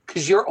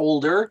 because you're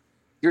older.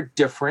 You're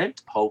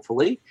different,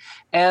 hopefully,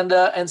 and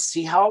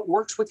see how it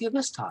works with you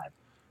this time.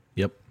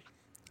 Yep.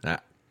 I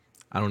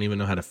don't even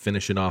know how to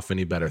finish it off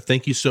any better.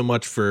 Thank you so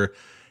much for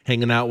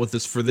hanging out with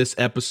us for this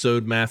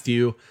episode,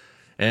 Matthew.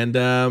 And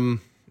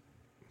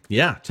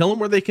yeah, tell them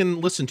where they can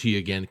listen to you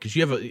again, because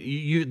you have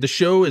the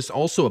show is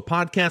also a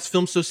podcast,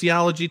 Film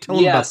Sociology. Tell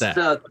them about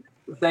that.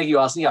 Thank you,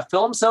 Austin. Yeah,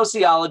 Film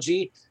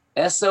Sociology,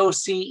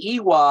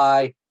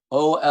 SOCEYOLOGY.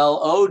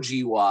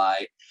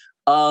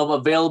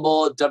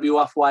 Available at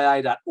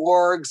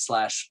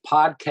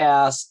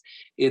wfyi.org/podcast.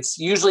 It's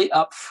usually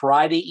up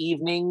Friday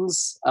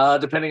evenings,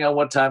 depending on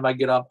what time I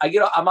get up.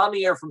 I'm on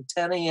the air from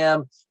 10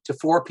 a.m. to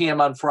 4 p.m.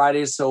 on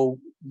Fridays. So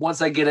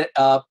once I get it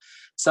up,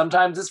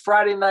 sometimes it's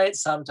Friday night,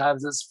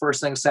 sometimes it's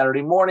first thing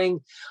Saturday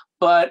morning.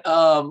 But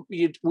I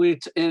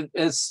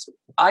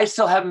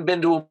still haven't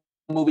been to a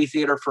movie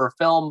theater for a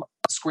film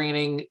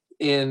screening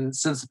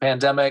since the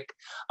pandemic.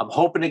 I'm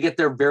hoping to get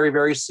there very,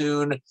 very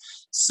soon.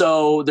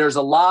 So there's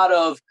a lot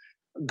of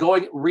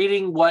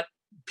reading what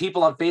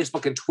people on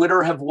Facebook and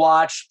Twitter have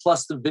watched,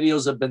 plus the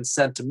videos have been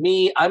sent to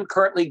me. I'm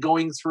currently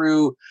going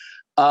through,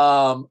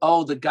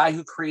 the guy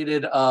who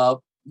created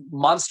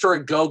Monster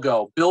a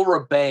Go-Go, Bill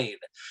Rebane.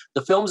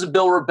 The films of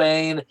Bill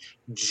Rebane,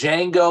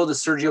 Django, the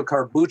Sergio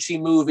Corbucci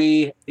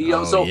movie.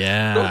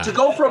 To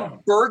go from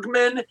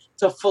Bergman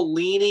to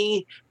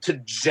Fellini to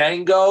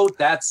Django,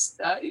 that's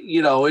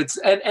it's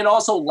and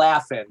also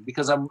Laugh-In,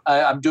 because I'm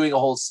doing a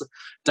whole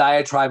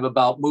diatribe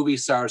about movie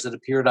stars that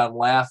appeared on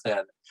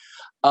Laugh-In.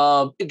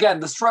 Again,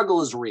 the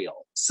struggle is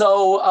real.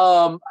 So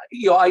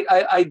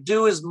I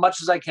do as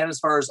much as I can as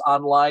far as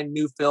online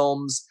new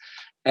films.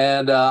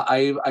 And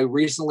I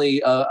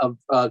recently, a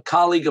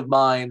colleague of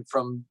mine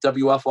from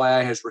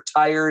WFYI has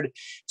retired.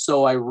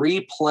 So I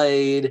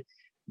replayed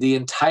the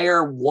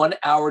entire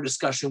 1-hour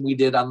discussion we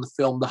did on the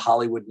film The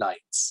Hollywood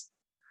Nights,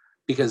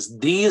 because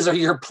these are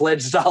your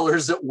pledge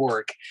dollars at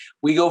work.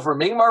 We go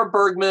from Ingmar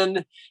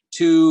Bergman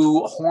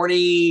to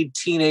horny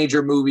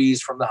teenager movies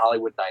from the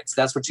Hollywood Nights.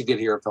 That's what you get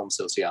here at Film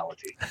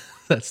Sociology.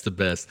 That's the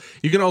best.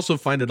 You can also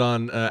find it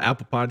on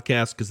Apple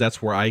Podcasts, because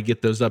that's where I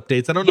get those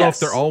updates. I don't know if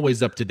they're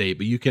always up to date,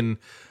 but you can.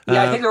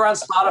 I think they're on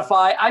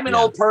Spotify. I'm an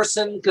old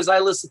person because I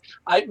listen.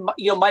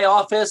 My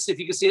office, if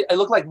you can see it, I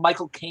look like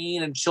Michael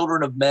Caine in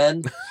Children of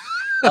Men.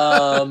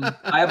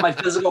 I have my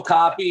physical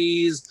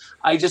copies.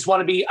 I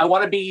want to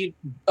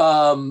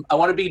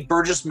be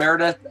Burgess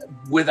Meredith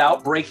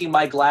without breaking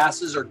my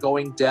glasses or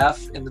going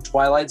deaf in the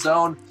Twilight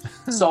Zone.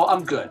 So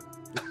I'm good.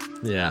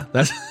 Yeah,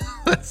 that's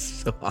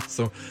so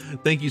awesome.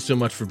 Thank you so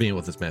much for being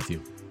with us,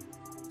 Matthew.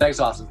 Thanks,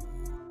 Austin.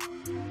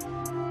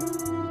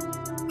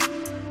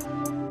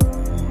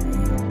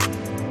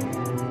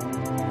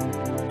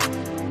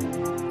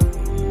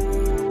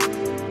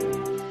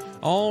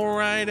 All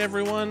right,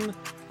 everyone.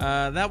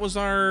 That was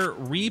our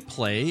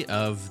replay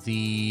of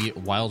the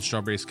Wild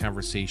Strawberries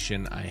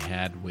conversation I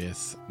had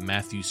with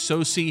Matthew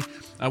Socey.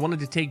 I wanted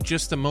to take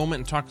just a moment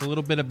and talk a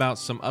little bit about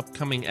some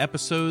upcoming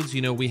episodes.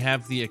 We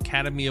have the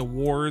Academy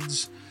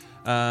Awards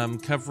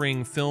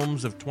covering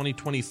films of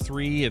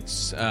 2023.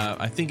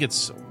 I think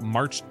it's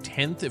March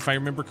 10th, if I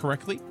remember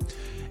correctly.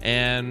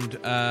 And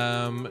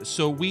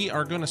so we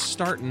are going to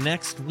start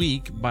next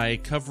week by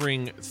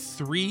covering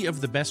 3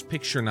 of the Best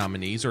Picture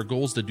nominees. Our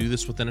goal is to do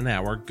this within an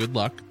hour. Good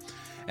luck.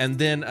 And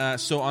then,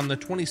 so on the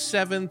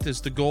 27th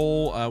is the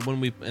goal.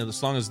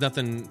 As long as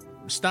nothing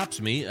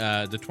stops me,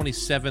 the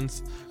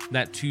 27th,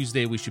 that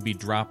Tuesday, we should be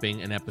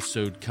dropping an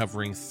episode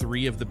covering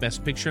 3 of the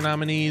Best Picture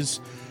nominees.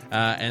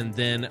 And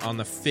then on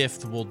the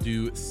 5th, we'll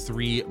do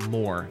 3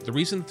 more. The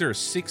reason that there are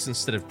 6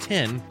 instead of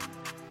 10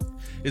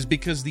 is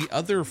because the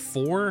other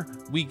 4,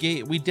 we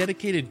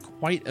dedicated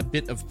quite a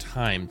bit of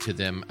time to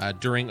them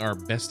during our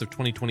Best of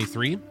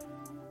 2023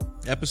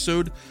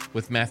 episode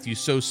with Matthew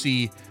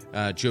Socey,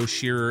 Joe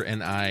Shearer,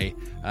 and I.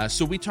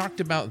 So we talked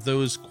about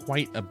those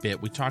quite a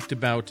bit. We talked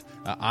about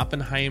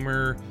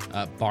Oppenheimer,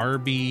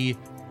 Barbie.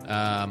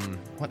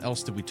 What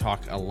else did we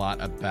talk a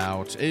lot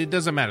about? It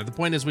doesn't matter. The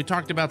point is we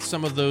talked about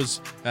some of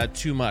those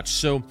too much.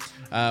 So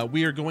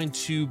we are going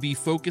to be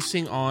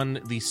focusing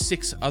on the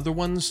 6 other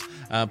ones.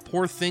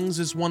 Poor Things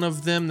is one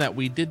of them that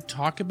we did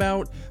talk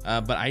about,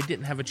 but I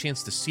didn't have a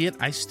chance to see it.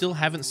 I still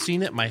haven't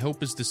seen it. My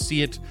hope is to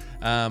see it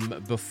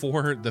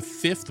before the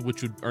 5th,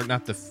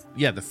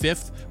 the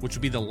 5th, which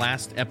would be the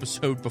last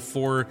episode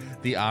before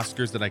the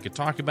Oscars that I could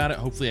talk about it.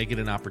 Hopefully I get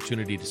an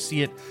opportunity to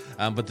see it.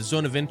 But The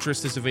Zone of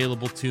Interest is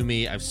available to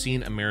me. I've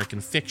seen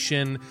American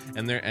Fiction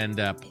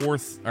not Poor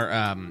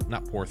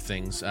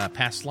Things,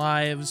 Past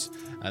Lives,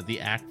 The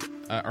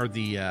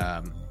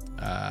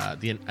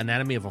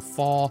Anatomy of a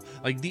Fall.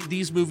 Like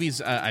these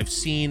movies I've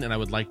seen and I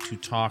would like to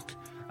talk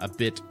a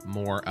bit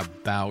more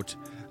about.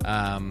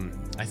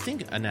 I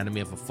think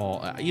Anatomy of a Fall,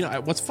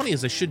 what's funny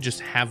is I should just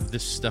have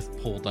this stuff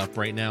pulled up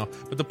right now,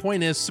 but the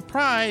point is,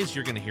 surprise,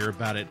 you're going to hear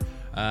about it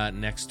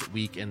next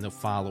week and the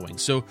following.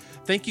 So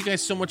thank you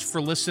guys so much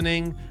for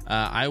listening.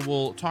 I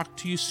will talk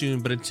to you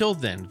soon, but until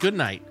then, good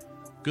night,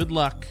 good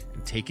luck,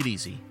 and take it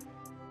easy.